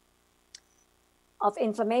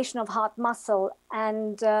inflammation of heart muscle.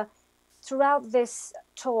 And throughout this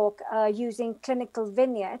talk, using clinical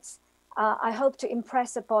vignettes, I hope to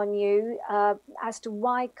impress upon you as to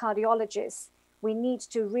why cardiologists, we need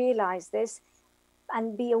to realize this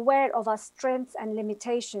and be aware of our strengths and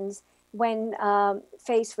limitations when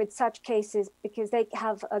faced with such cases, because they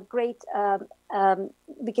have a great,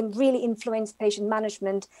 we can really influence patient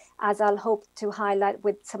management, as I'll hope to highlight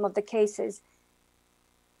with some of the cases.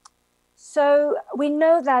 So we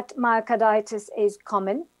know that myocarditis is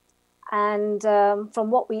common. And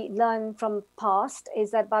from what we learn from past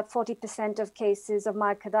is that about 40% of cases of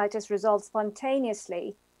myocarditis resolve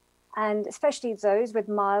spontaneously, and especially those with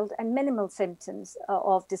mild and minimal symptoms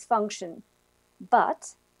of dysfunction.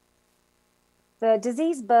 But the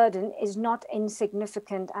disease burden is not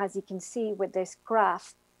insignificant, as you can see with this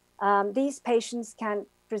graph. These patients can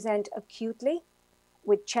present acutely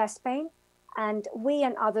with chest pain, and we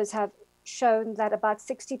and others have shown that about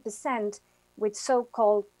 60% with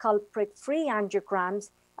so-called culprit-free angiograms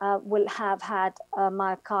will have had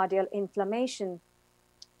myocardial inflammation.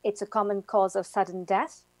 It's a common cause of sudden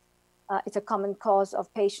death. It's a common cause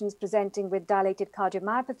of patients presenting with dilated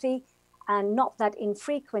cardiomyopathy, and not that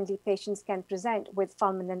infrequently patients can present with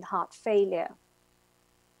fulminant heart failure.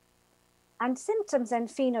 And symptoms and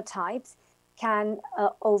phenotypes can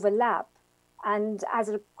overlap. And as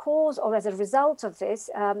a cause or as a result of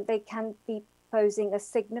this, they can be posing a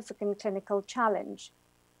significant clinical challenge.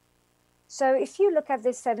 So if you look at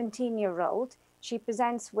this 17-year-old, she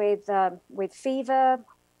presents with fever,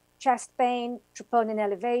 chest pain, troponin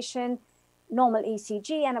elevation, normal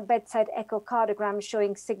ECG, and a bedside echocardiogram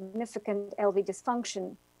showing significant LV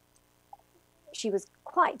dysfunction. She was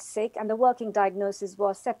quite sick, and the working diagnosis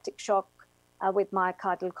was septic shock with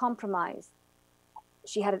myocardial compromise.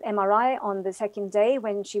 She had an MRI on the second day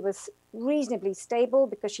when she was reasonably stable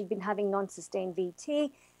because she'd been having non-sustained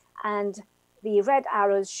VT, and the red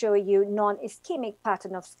arrows show you non-ischemic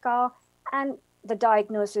pattern of scar, and the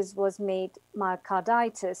diagnosis was made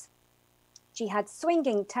myocarditis. She had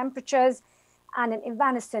swinging temperatures and an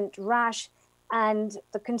evanescent rash, and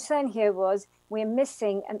the concern here was we're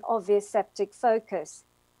missing an obvious septic focus.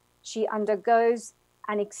 She undergoes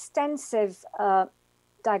an extensive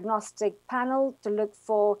diagnostic panel to look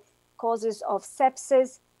for causes of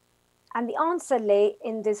sepsis. And the answer lay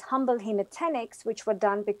in these humble hematinics, which were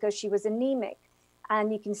done because she was anemic.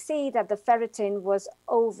 And you can see that the ferritin was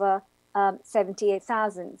over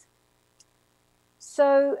 78,000.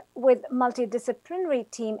 So with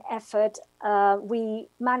multidisciplinary team effort, we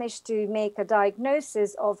managed to make a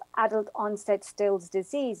diagnosis of adult onset Still's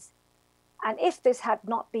disease. And if this had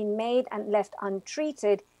not been made and left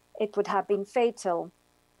untreated, it would have been fatal.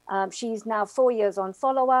 She's now 4 years on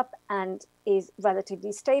follow-up and is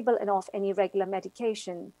relatively stable and off any regular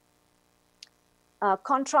medication.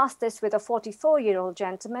 Contrast this with a 44-year-old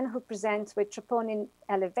gentleman who presents with troponin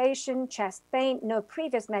elevation, chest pain, no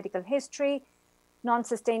previous medical history,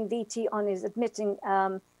 non-sustained VT on his admitting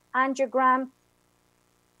angiogram.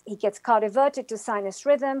 He gets cardioverted to sinus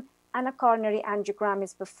rhythm, and a coronary angiogram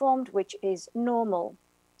is performed, which is normal.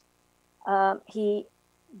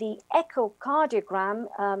 The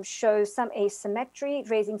echocardiogram shows some asymmetry,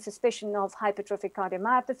 raising suspicion of hypertrophic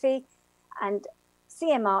cardiomyopathy, and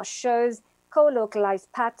CMR shows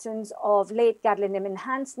co-localized patterns of late gadolinium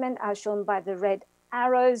enhancement as shown by the red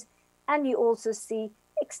arrows, and you also see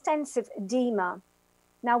extensive edema.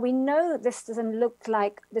 Now we know this doesn't look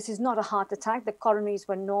like, this is not a heart attack, the coronaries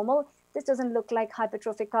were normal. This doesn't look like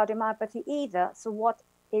hypertrophic cardiomyopathy either. So what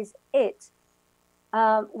is it?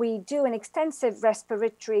 We do an extensive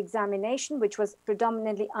respiratory examination, which was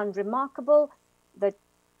predominantly unremarkable. The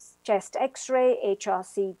chest x-ray,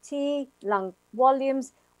 HRCT, lung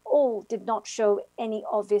volumes, all did not show any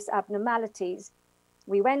obvious abnormalities.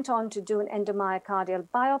 We went on to do an endomyocardial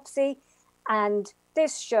biopsy, and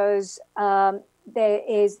this shows there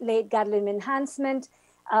is late gadolinium enhancement.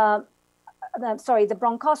 The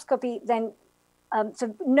bronchoscopy then,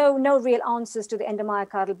 so no real answers to the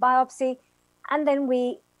endomyocardial biopsy. And then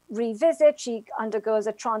we revisit, she undergoes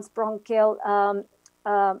a transbronchial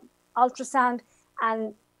ultrasound,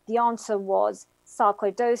 and the answer was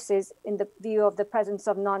sarcoidosis in the view of the presence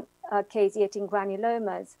of non-caseating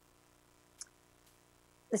granulomas.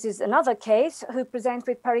 This is another case who presents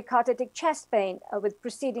with pericarditic chest pain with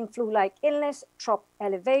preceding flu-like illness, trop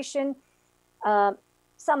elevation,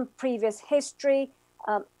 some previous history,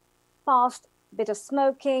 past bit of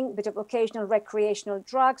smoking, bit of occasional recreational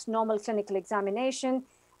drugs, normal clinical examination,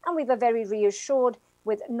 and we were very reassured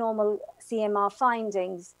with normal CMR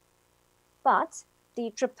findings. But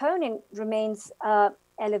the troponin remains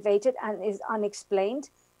elevated and is unexplained.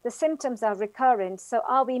 The symptoms are recurrent, so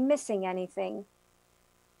are we missing anything?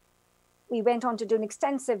 We went on to do an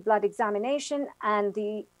extensive blood examination, and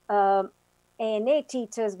the ANA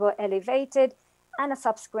titers were elevated, and a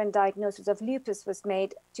subsequent diagnosis of lupus was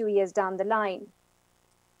made 2 years down the line.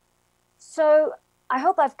 So I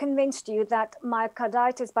hope I've convinced you that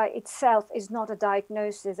myocarditis by itself is not a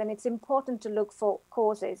diagnosis, and it's important to look for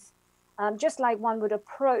causes. Just like one would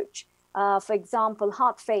approach, for example,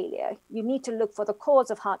 heart failure, you need to look for the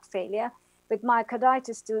cause of heart failure. With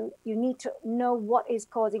myocarditis too, you need to know what is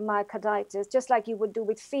causing myocarditis, just like you would do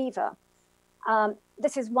with fever.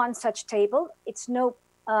 This is one such table. It's not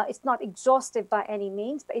exhaustive by any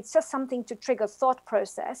means, but it's just something to trigger thought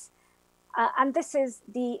process. And this is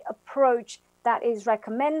the approach that is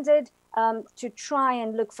recommended to try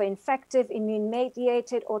and look for infective,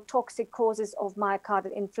 immune-mediated, or toxic causes of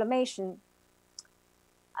myocardial inflammation.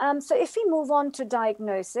 So if we move on to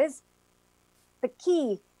diagnosis, the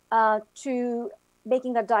key to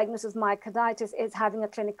making a diagnosis of myocarditis is having a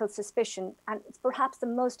clinical suspicion. And it's perhaps the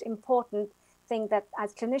most important thing that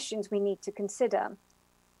as clinicians we need to consider.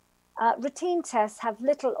 Routine tests have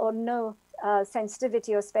little or no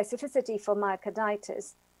sensitivity or specificity for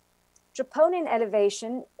myocarditis. Troponin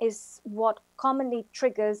elevation is what commonly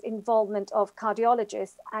triggers involvement of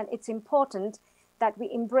cardiologists, and it's important that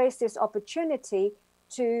we embrace this opportunity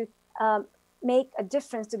to make a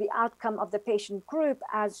difference to the outcome of the patient group,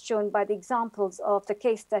 as shown by the examples of the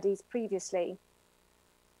case studies previously.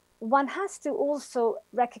 One has to also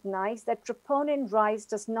recognize that troponin rise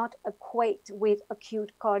does not equate with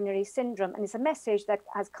acute coronary syndrome, and it's a message that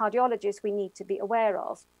as cardiologists we need to be aware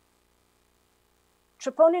of.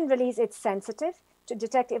 Troponin release is sensitive to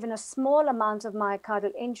detect even a small amount of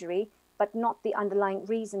myocardial injury, but not the underlying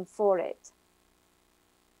reason for it.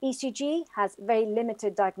 ECG has very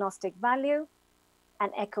limited diagnostic value. An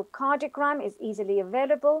echocardiogram is easily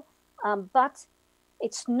available, but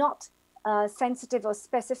it's not sensitive or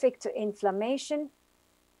specific to inflammation.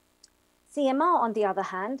 CMR, on the other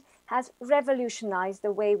hand, has revolutionized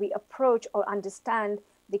the way we approach or understand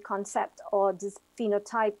the concept or this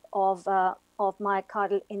phenotype of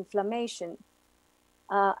myocardial inflammation.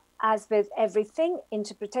 As with everything,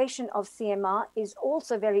 interpretation of CMR is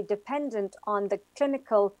also very dependent on the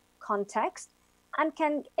clinical context and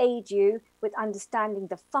can aid you with understanding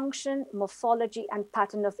the function, morphology, and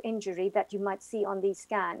pattern of injury that you might see on these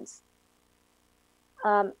scans.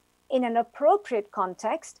 In an appropriate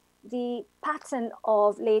context, the pattern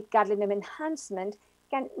of late gadolinium enhancement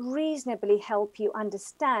can reasonably help you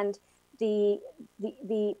understand the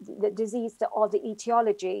disease or the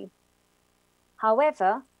etiology.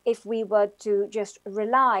 However, if we were to just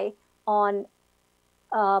rely on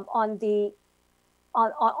the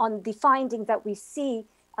findings that we see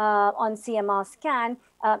on CMR scan,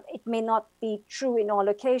 it may not be true in all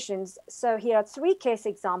occasions. So here are 3 case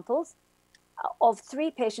examples of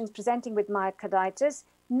 3 patients presenting with myocarditis,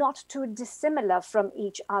 not too dissimilar from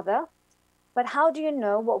each other. But how do you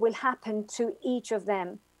know what will happen to each of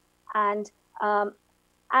them? And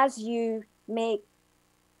as you may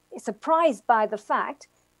be surprised by the fact,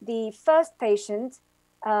 the first patient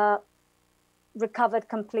recovered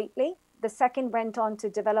completely. The second went on to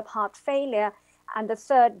develop heart failure, and the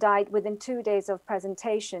third died within 2 days of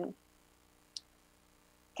presentation.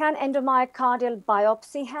 Can endomyocardial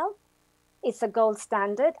biopsy help? It's a gold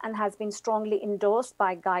standard and has been strongly endorsed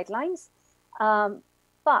by guidelines.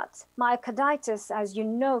 But myocarditis, as you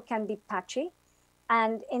know, can be patchy.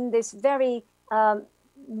 And in this very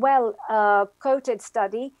well-quoted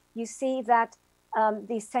study, you see that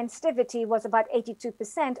the sensitivity was about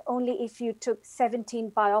 82% only if you took 17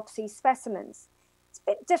 biopsy specimens. It's a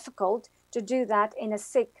bit difficult to do that in a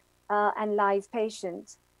sick and live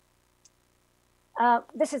patient.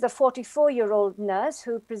 This is a 44-year-old nurse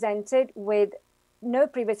who presented with no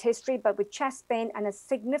previous history, but with chest pain and a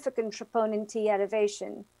significant troponin T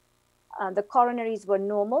elevation. The coronaries were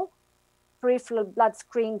normal. Peripheral blood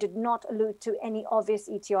screen did not allude to any obvious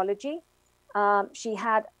etiology. She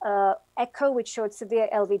had an echo which showed severe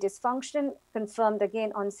LV dysfunction, confirmed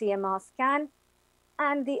again on CMR scan.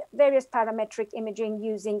 And the various parametric imaging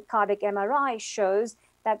using cardiac MRI shows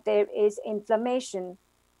that there is inflammation.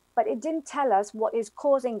 But it didn't tell us what is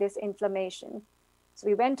causing this inflammation. So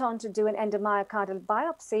we went on to do an endomyocardial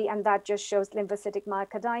biopsy, and that just shows lymphocytic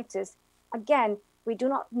myocarditis. Again, we do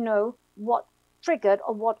not know what triggered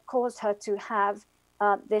or what caused her to have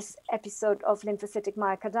this episode of lymphocytic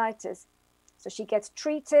myocarditis. So she gets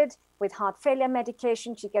treated with heart failure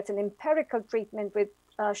medication. She gets an empirical treatment with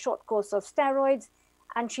a short course of steroids,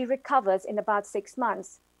 and she recovers in about 6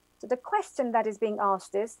 months. So the question that is being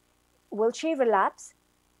asked is, will she relapse?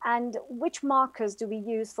 And which markers do we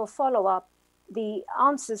use for follow-up? The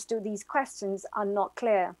answers to these questions are not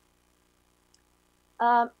clear.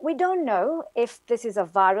 We don't know if this is a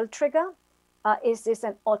viral trigger. Is this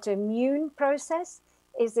an autoimmune process?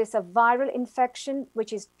 Is this a viral infection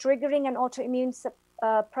which is triggering an autoimmune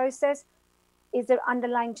process? Is there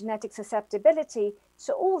underlying genetic susceptibility?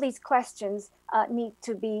 So all these questions answers need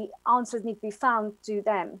to be found to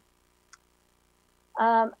them.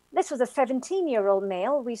 This was a 17-year-old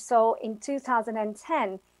male we saw in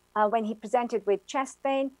 2010 when he presented with chest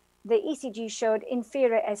pain. The ECG showed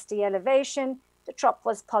inferior ST elevation. The TROP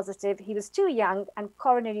was positive. He was too young, and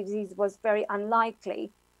coronary disease was very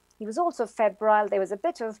unlikely. He was also febrile. There was a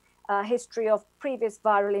bit of history of previous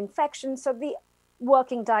viral infection. So the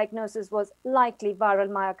working diagnosis was likely viral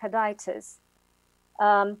myocarditis.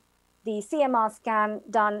 The CMR scan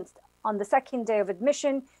done on the second day of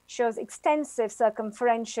admission shows extensive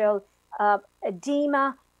circumferential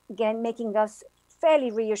edema, again, making us fairly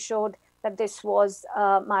reassured that this was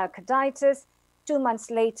myocarditis. 2 months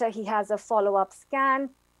later, he has a follow-up scan.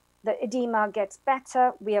 The edema gets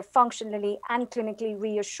better. We are functionally and clinically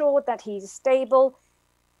reassured that he's stable.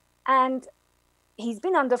 And he's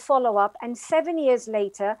been under follow-up, and 7 years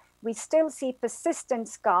later, we still see persistent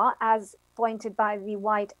scar, as pointed by the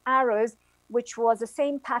white arrows, which was the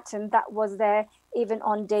same pattern that was there even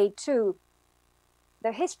on day 2.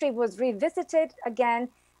 The history was revisited again,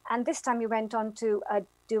 and this time we went on to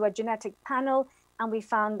do a genetic panel, and we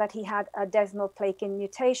found that he had a desmoplaskin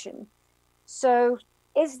mutation. So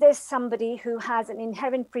is this somebody who has an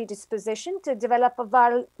inherent predisposition to develop a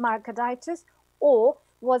viral myocarditis, or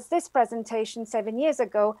was this presentation 7 years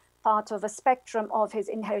ago part of a spectrum of his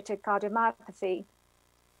inherited cardiomyopathy?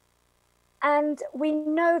 And we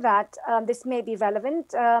know that this may be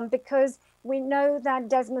relevant because we know that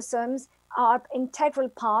desmosomes are an integral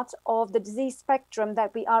part of the disease spectrum,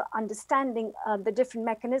 that we are understanding the different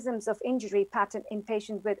mechanisms of injury pattern in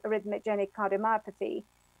patients with arrhythmogenic cardiomyopathy.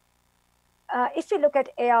 If you look at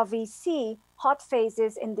ARVC, hot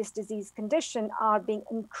phases in this disease condition are being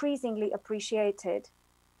increasingly appreciated.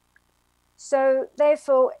 So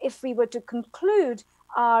therefore, if we were to conclude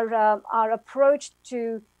our approach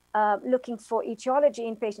to looking for etiology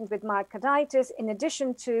in patients with myocarditis, in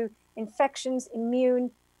addition to infections,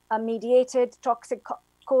 immune-mediated toxic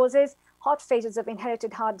causes, hot phases of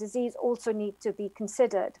inherited heart disease also need to be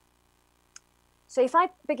considered. So if I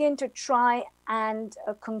begin to try and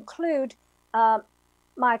conclude,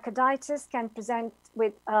 myocarditis can present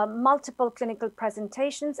with multiple clinical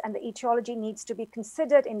presentations, and the etiology needs to be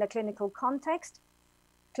considered in the clinical context.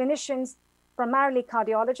 Clinicians, primarily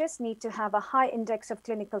cardiologists, need to have a high index of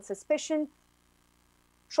clinical suspicion.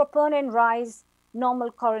 Troponin rise,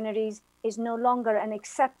 normal coronaries is no longer an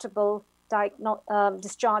acceptable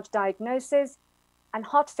discharge diagnosis, and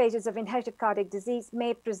hot phases of inherited cardiac disease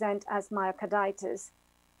may present as myocarditis.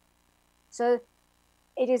 So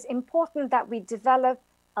it is important that we develop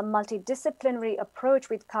a multidisciplinary approach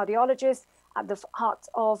with cardiologists at the heart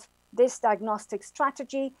of this diagnostic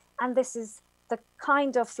strategy, and this is the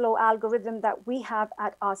kind of flow algorithm that we have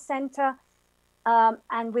at our center.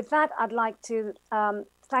 And with that, I'd like to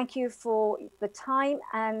thank you for the time,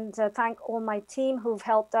 and thank all my team who've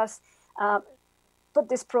helped us put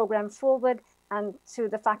this program forward. and to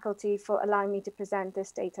the faculty for allowing me to present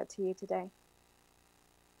this data to you today.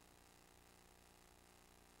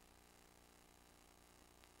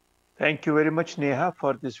 Thank you very much, Neha,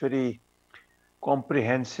 for this very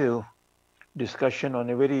comprehensive discussion on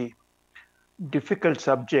a very difficult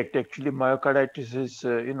subject. Actually, myocarditis is,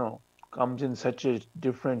 comes in such a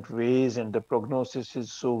different ways, and the prognosis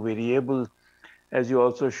is so variable. As you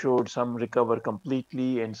also showed, some recover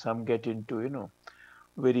completely, and some get into,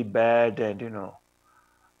 very bad and,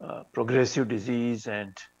 progressive disease,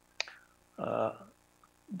 and uh,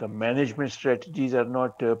 the management strategies are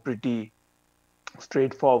not pretty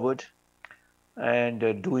straightforward,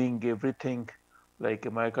 and doing everything like a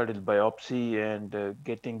myocardial biopsy and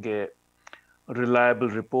getting a reliable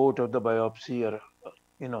report of the biopsy are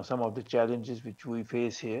some of the challenges which we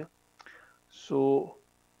face here. So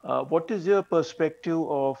what is your perspective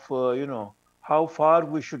of how far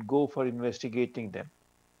we should go for investigating them?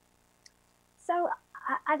 So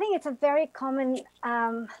I think it's a very common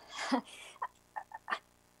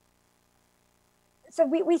so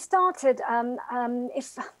we started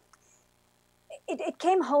if it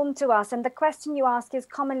came home to us, and the question you ask is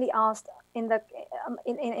commonly asked in the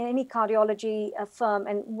in any cardiology firm,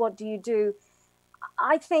 and what do you do?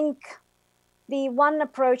 I think the one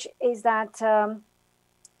approach is that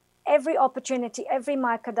every opportunity, every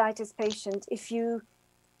myocarditis patient, if you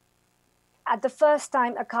at the first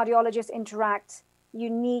time a cardiologist interacts, you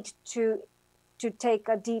need to take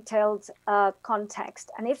a detailed context,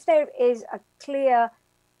 and if there is a clear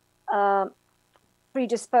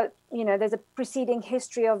predisposed, there's a preceding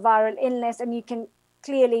history of viral illness, and you can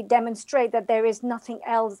clearly demonstrate that there is nothing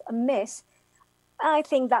else amiss, I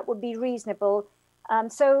think that would be reasonable.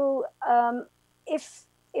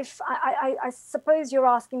 If I suppose you're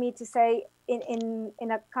asking me to say in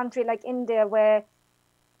a country like India, where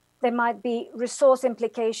there might be resource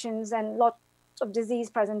implications and lots of disease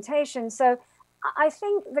presentation. So I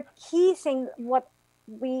think the key thing, what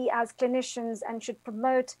we as clinicians and should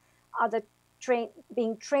promote other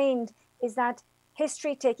being trained, is that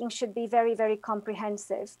history taking should be very, very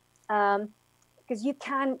comprehensive, because you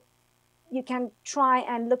can try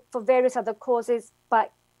and look for various other causes,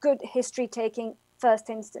 but good history taking first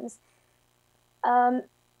instance.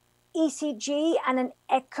 ECG and an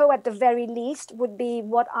echo at the very least would be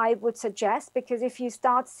what I would suggest, because if you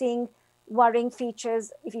start seeing worrying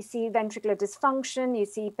features, if you see ventricular dysfunction, you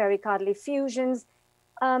see pericardial effusions,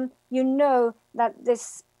 you know that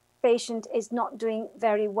this patient is not doing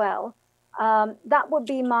very well. That would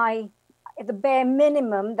be the bare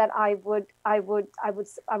minimum that I would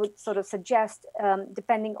sort of suggest,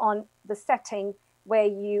 depending on the setting where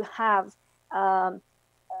you have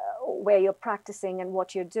where you're practicing and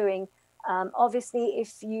what you're doing. Obviously,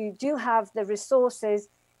 if you do have the resources,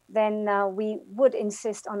 then we would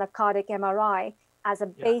insist on a cardiac MRI as a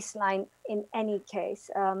baseline in any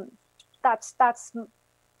case. That's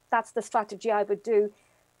the strategy I would do.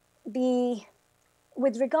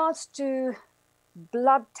 With regards to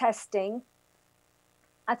blood testing,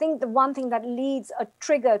 I think the one thing that leads a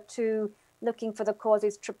trigger to looking for the cause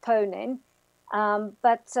is troponin.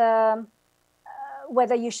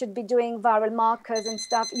 Whether you should be doing viral markers and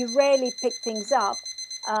stuff, you rarely pick things up,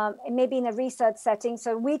 maybe in a research setting.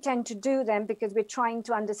 So we tend to do them because we're trying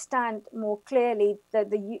to understand more clearly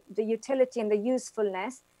the utility and the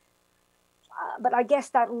usefulness. But I guess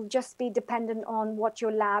that will just be dependent on what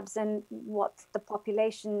your labs and what the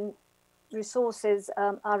population resources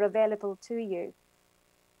are available to you.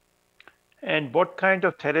 And what kind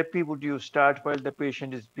of therapy would you start while the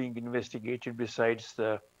patient is being investigated, besides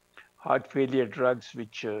the heart failure drugs,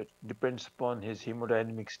 which depends upon his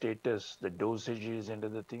hemodynamic status, the dosages and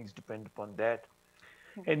other things depend upon that?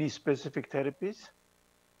 Any specific therapies?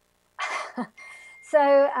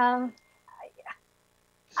 So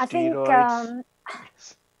I think,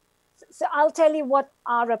 so I'll tell you what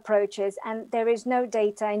our approach is, and there is no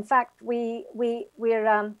data. In fact, we're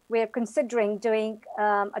considering doing,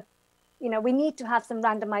 we need to have some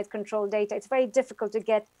randomized control data. It's very difficult to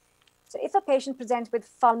get. So if a patient presents with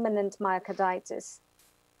fulminant myocarditis,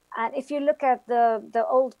 and if you look at the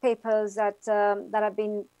old papers that have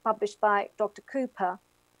been published by Dr. Cooper,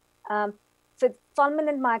 for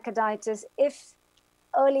fulminant myocarditis, if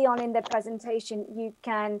early on in the presentation you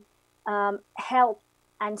can help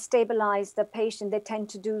and stabilize the patient, they tend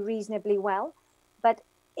to do reasonably well. But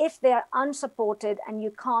if they are unsupported and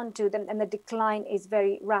you can't do them, then the decline is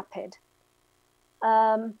very rapid.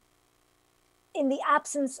 In the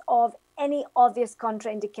absence of any obvious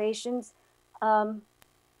contraindications, and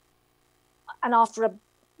after a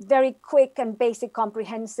very quick and basic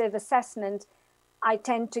comprehensive assessment, I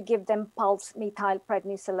tend to give them pulse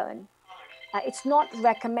methylprednisolone. It's not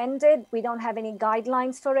recommended. We don't have any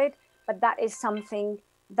guidelines for it, but that is something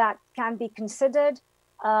that can be considered,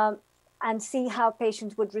 and see how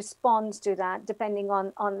patients would respond to that depending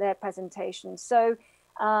on their presentation. So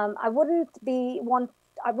I wouldn't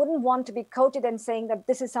want to be quoted and saying that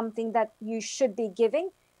this is something that you should be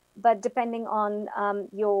giving, but depending on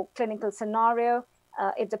your clinical scenario,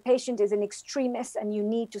 if the patient is an extremist and you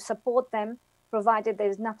need to support them, provided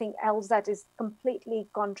there's nothing else that is completely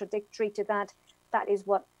contradictory to that, that is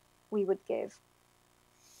what we would give.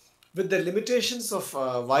 With the limitations of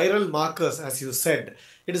viral markers, as you said,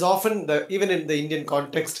 it is often, even in the Indian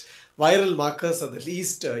context, viral markers are the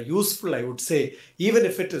least useful, I would say, even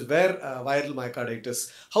if it is where viral myocarditis.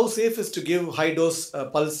 How safe is to give high dose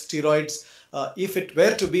pulse steroids if it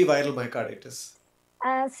were to be viral myocarditis?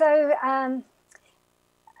 I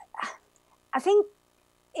think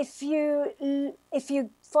if you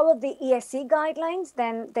follow the ESC guidelines,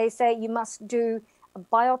 then they say you must do a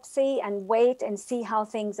biopsy and wait and see how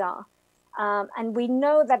things are. And we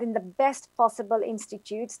know that in the best possible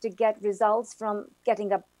institutes to get results from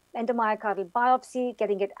getting a endomyocardial biopsy,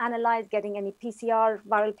 getting it analyzed, getting any PCR,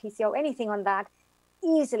 viral PCR, anything on that,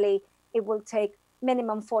 easily it will take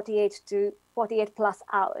minimum 48 plus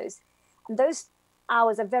hours. And those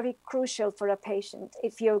hours are very crucial for a patient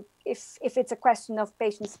if it's a question of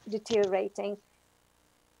patients deteriorating.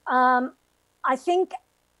 I think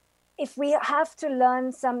if we have to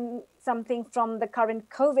learn something from the current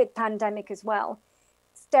COVID pandemic as well,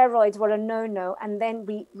 steroids were a no-no, and then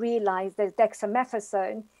we realized that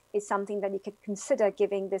dexamethasone is something that you could consider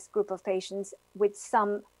giving this group of patients with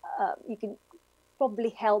some, you can probably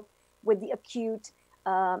help with the acute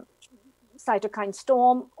cytokine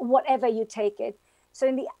storm, whatever you take it. So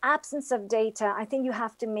in the absence of data, I think you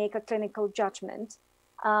have to make a clinical judgment.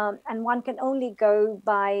 And one can only go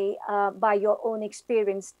by your own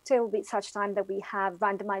experience till such time that we have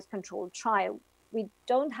randomized controlled trial. We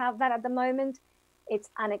don't have that at the moment. It's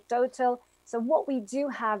anecdotal. So what we do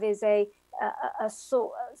have is in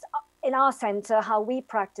our center, how we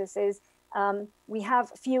practice is we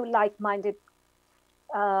have a few like-minded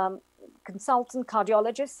consultant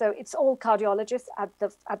cardiologists. So it's all cardiologists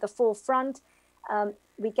at the forefront.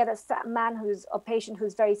 We get a patient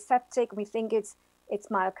who's very septic. We think it's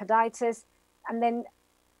myocarditis, and then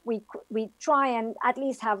we try and at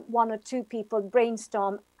least have one or two people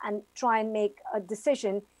brainstorm and try and make a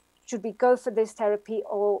decision: should we go for this therapy,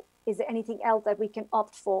 or is there anything else that we can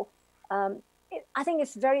opt for? I think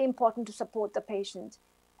it's very important to support the patient.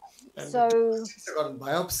 And so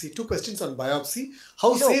two questions on biopsy.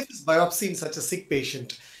 How safe is biopsy in such a sick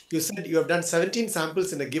patient? You said you have done 17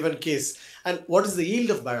 samples in a given case. And what is the yield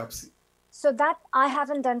of biopsy? So that I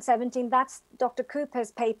haven't done 17. That's Dr.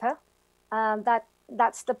 Cooper's paper.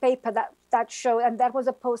 That's the paper that showed, and that was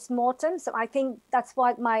a post-mortem. So I think that's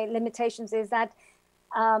why my limitations is that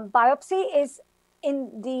biopsy is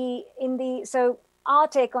so our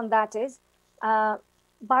take on that is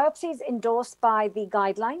biopsy is endorsed by the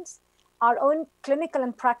guidelines. Our own clinical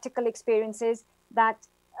and practical experiences that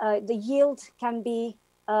the yield can be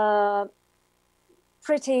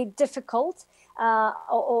pretty difficult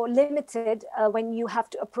or limited when you have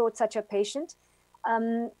to approach such a patient.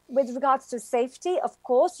 With regards to safety, of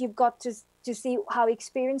course, you've got to see how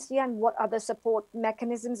experienced you are and what other support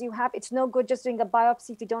mechanisms you have. It's no good just doing a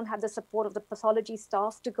biopsy if you don't have the support of the pathology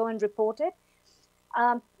staff to go and report it.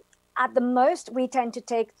 At the most, we tend to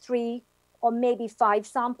take 3 or maybe 5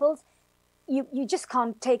 samples. You just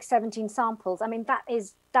can't take 17 samples. I mean,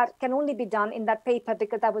 that can only be done in that paper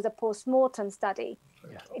because that was a post-mortem study.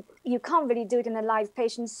 Yeah. You can't really do it in a live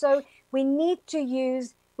patient. So we need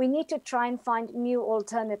to try and find new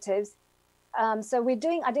alternatives. So I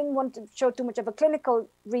didn't want to show too much of a clinical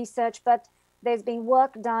research, but there's been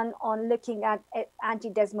work done on looking at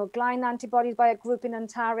anti-desmoglein antibodies by a group in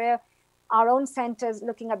Ontario. Our own centers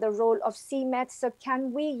looking at the role of c-Met. So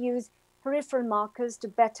can we use peripheral markers to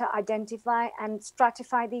better identify and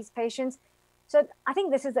stratify these patients? So I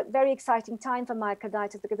think this is a very exciting time for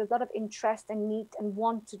myocarditis because there's a lot of interest and need and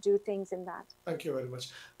want to do things in that. Thank you very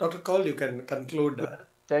much. Dr. Kaul, you can conclude.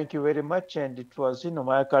 Thank you very much. And it was,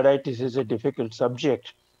 myocarditis is a difficult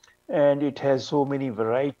subject and it has so many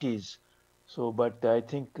varieties. So, but I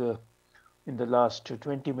think in the last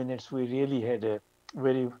 20 minutes, we really had a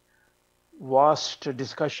very vast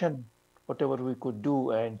discussion, whatever we could do,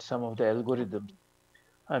 and some of the algorithms.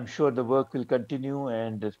 I'm sure the work will continue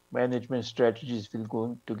and the management strategies will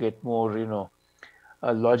go to get more,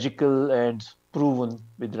 logical and proven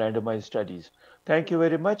with randomized studies. Thank you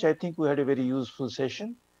very much. I think we had a very useful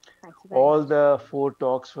session. All the 4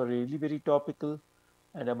 talks were really very topical.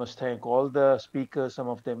 And I must thank all the speakers. Some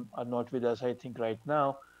of them are not with us, I think, right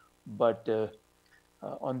now. But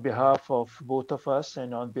on behalf of both of us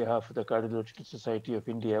and on behalf of the Cardiological Society of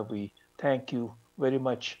India, we thank you very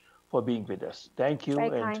much for being with us. Thank you. Very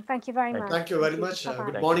And kind. Thank you very thank much. you. Thank you very much. Bye-bye.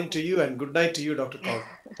 Good Thank morning you. to you and good night to you, Dr. Kaul.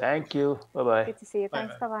 Thank you. Bye-bye. Good to see you.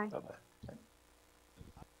 Thanks. Bye-bye. Bye-bye. Bye-bye.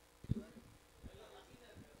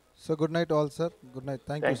 So good night all, sir. Good night.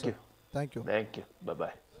 Thank you, Thank sir. you. Thank you. Thank you.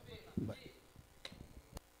 Bye-bye. Bye.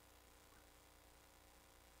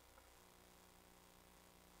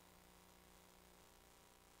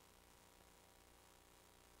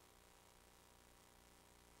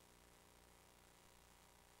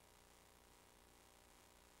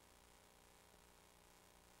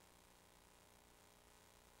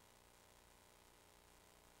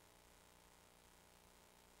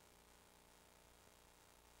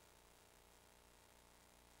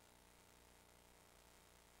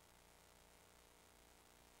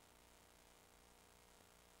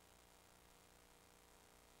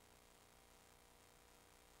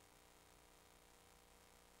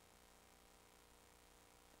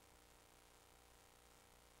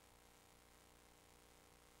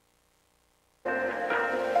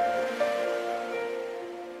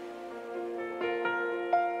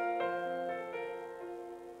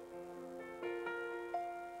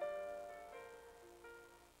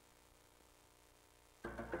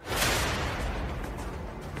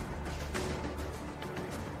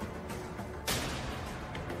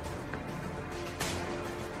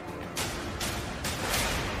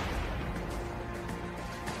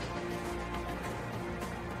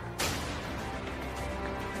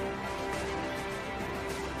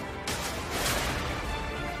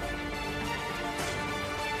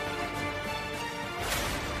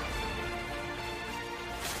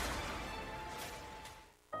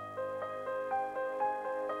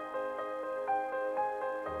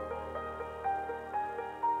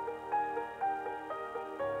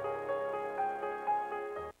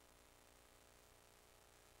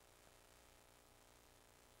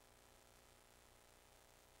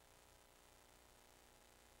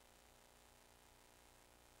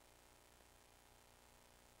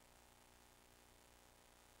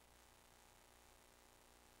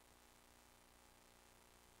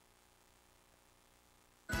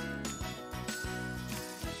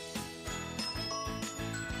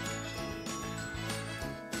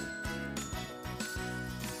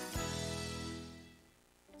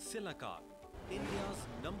 Silacar, India's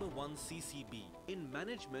 #1 CCB in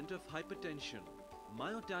management of hypertension.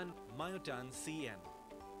 Myotan CN.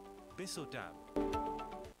 Bisotab.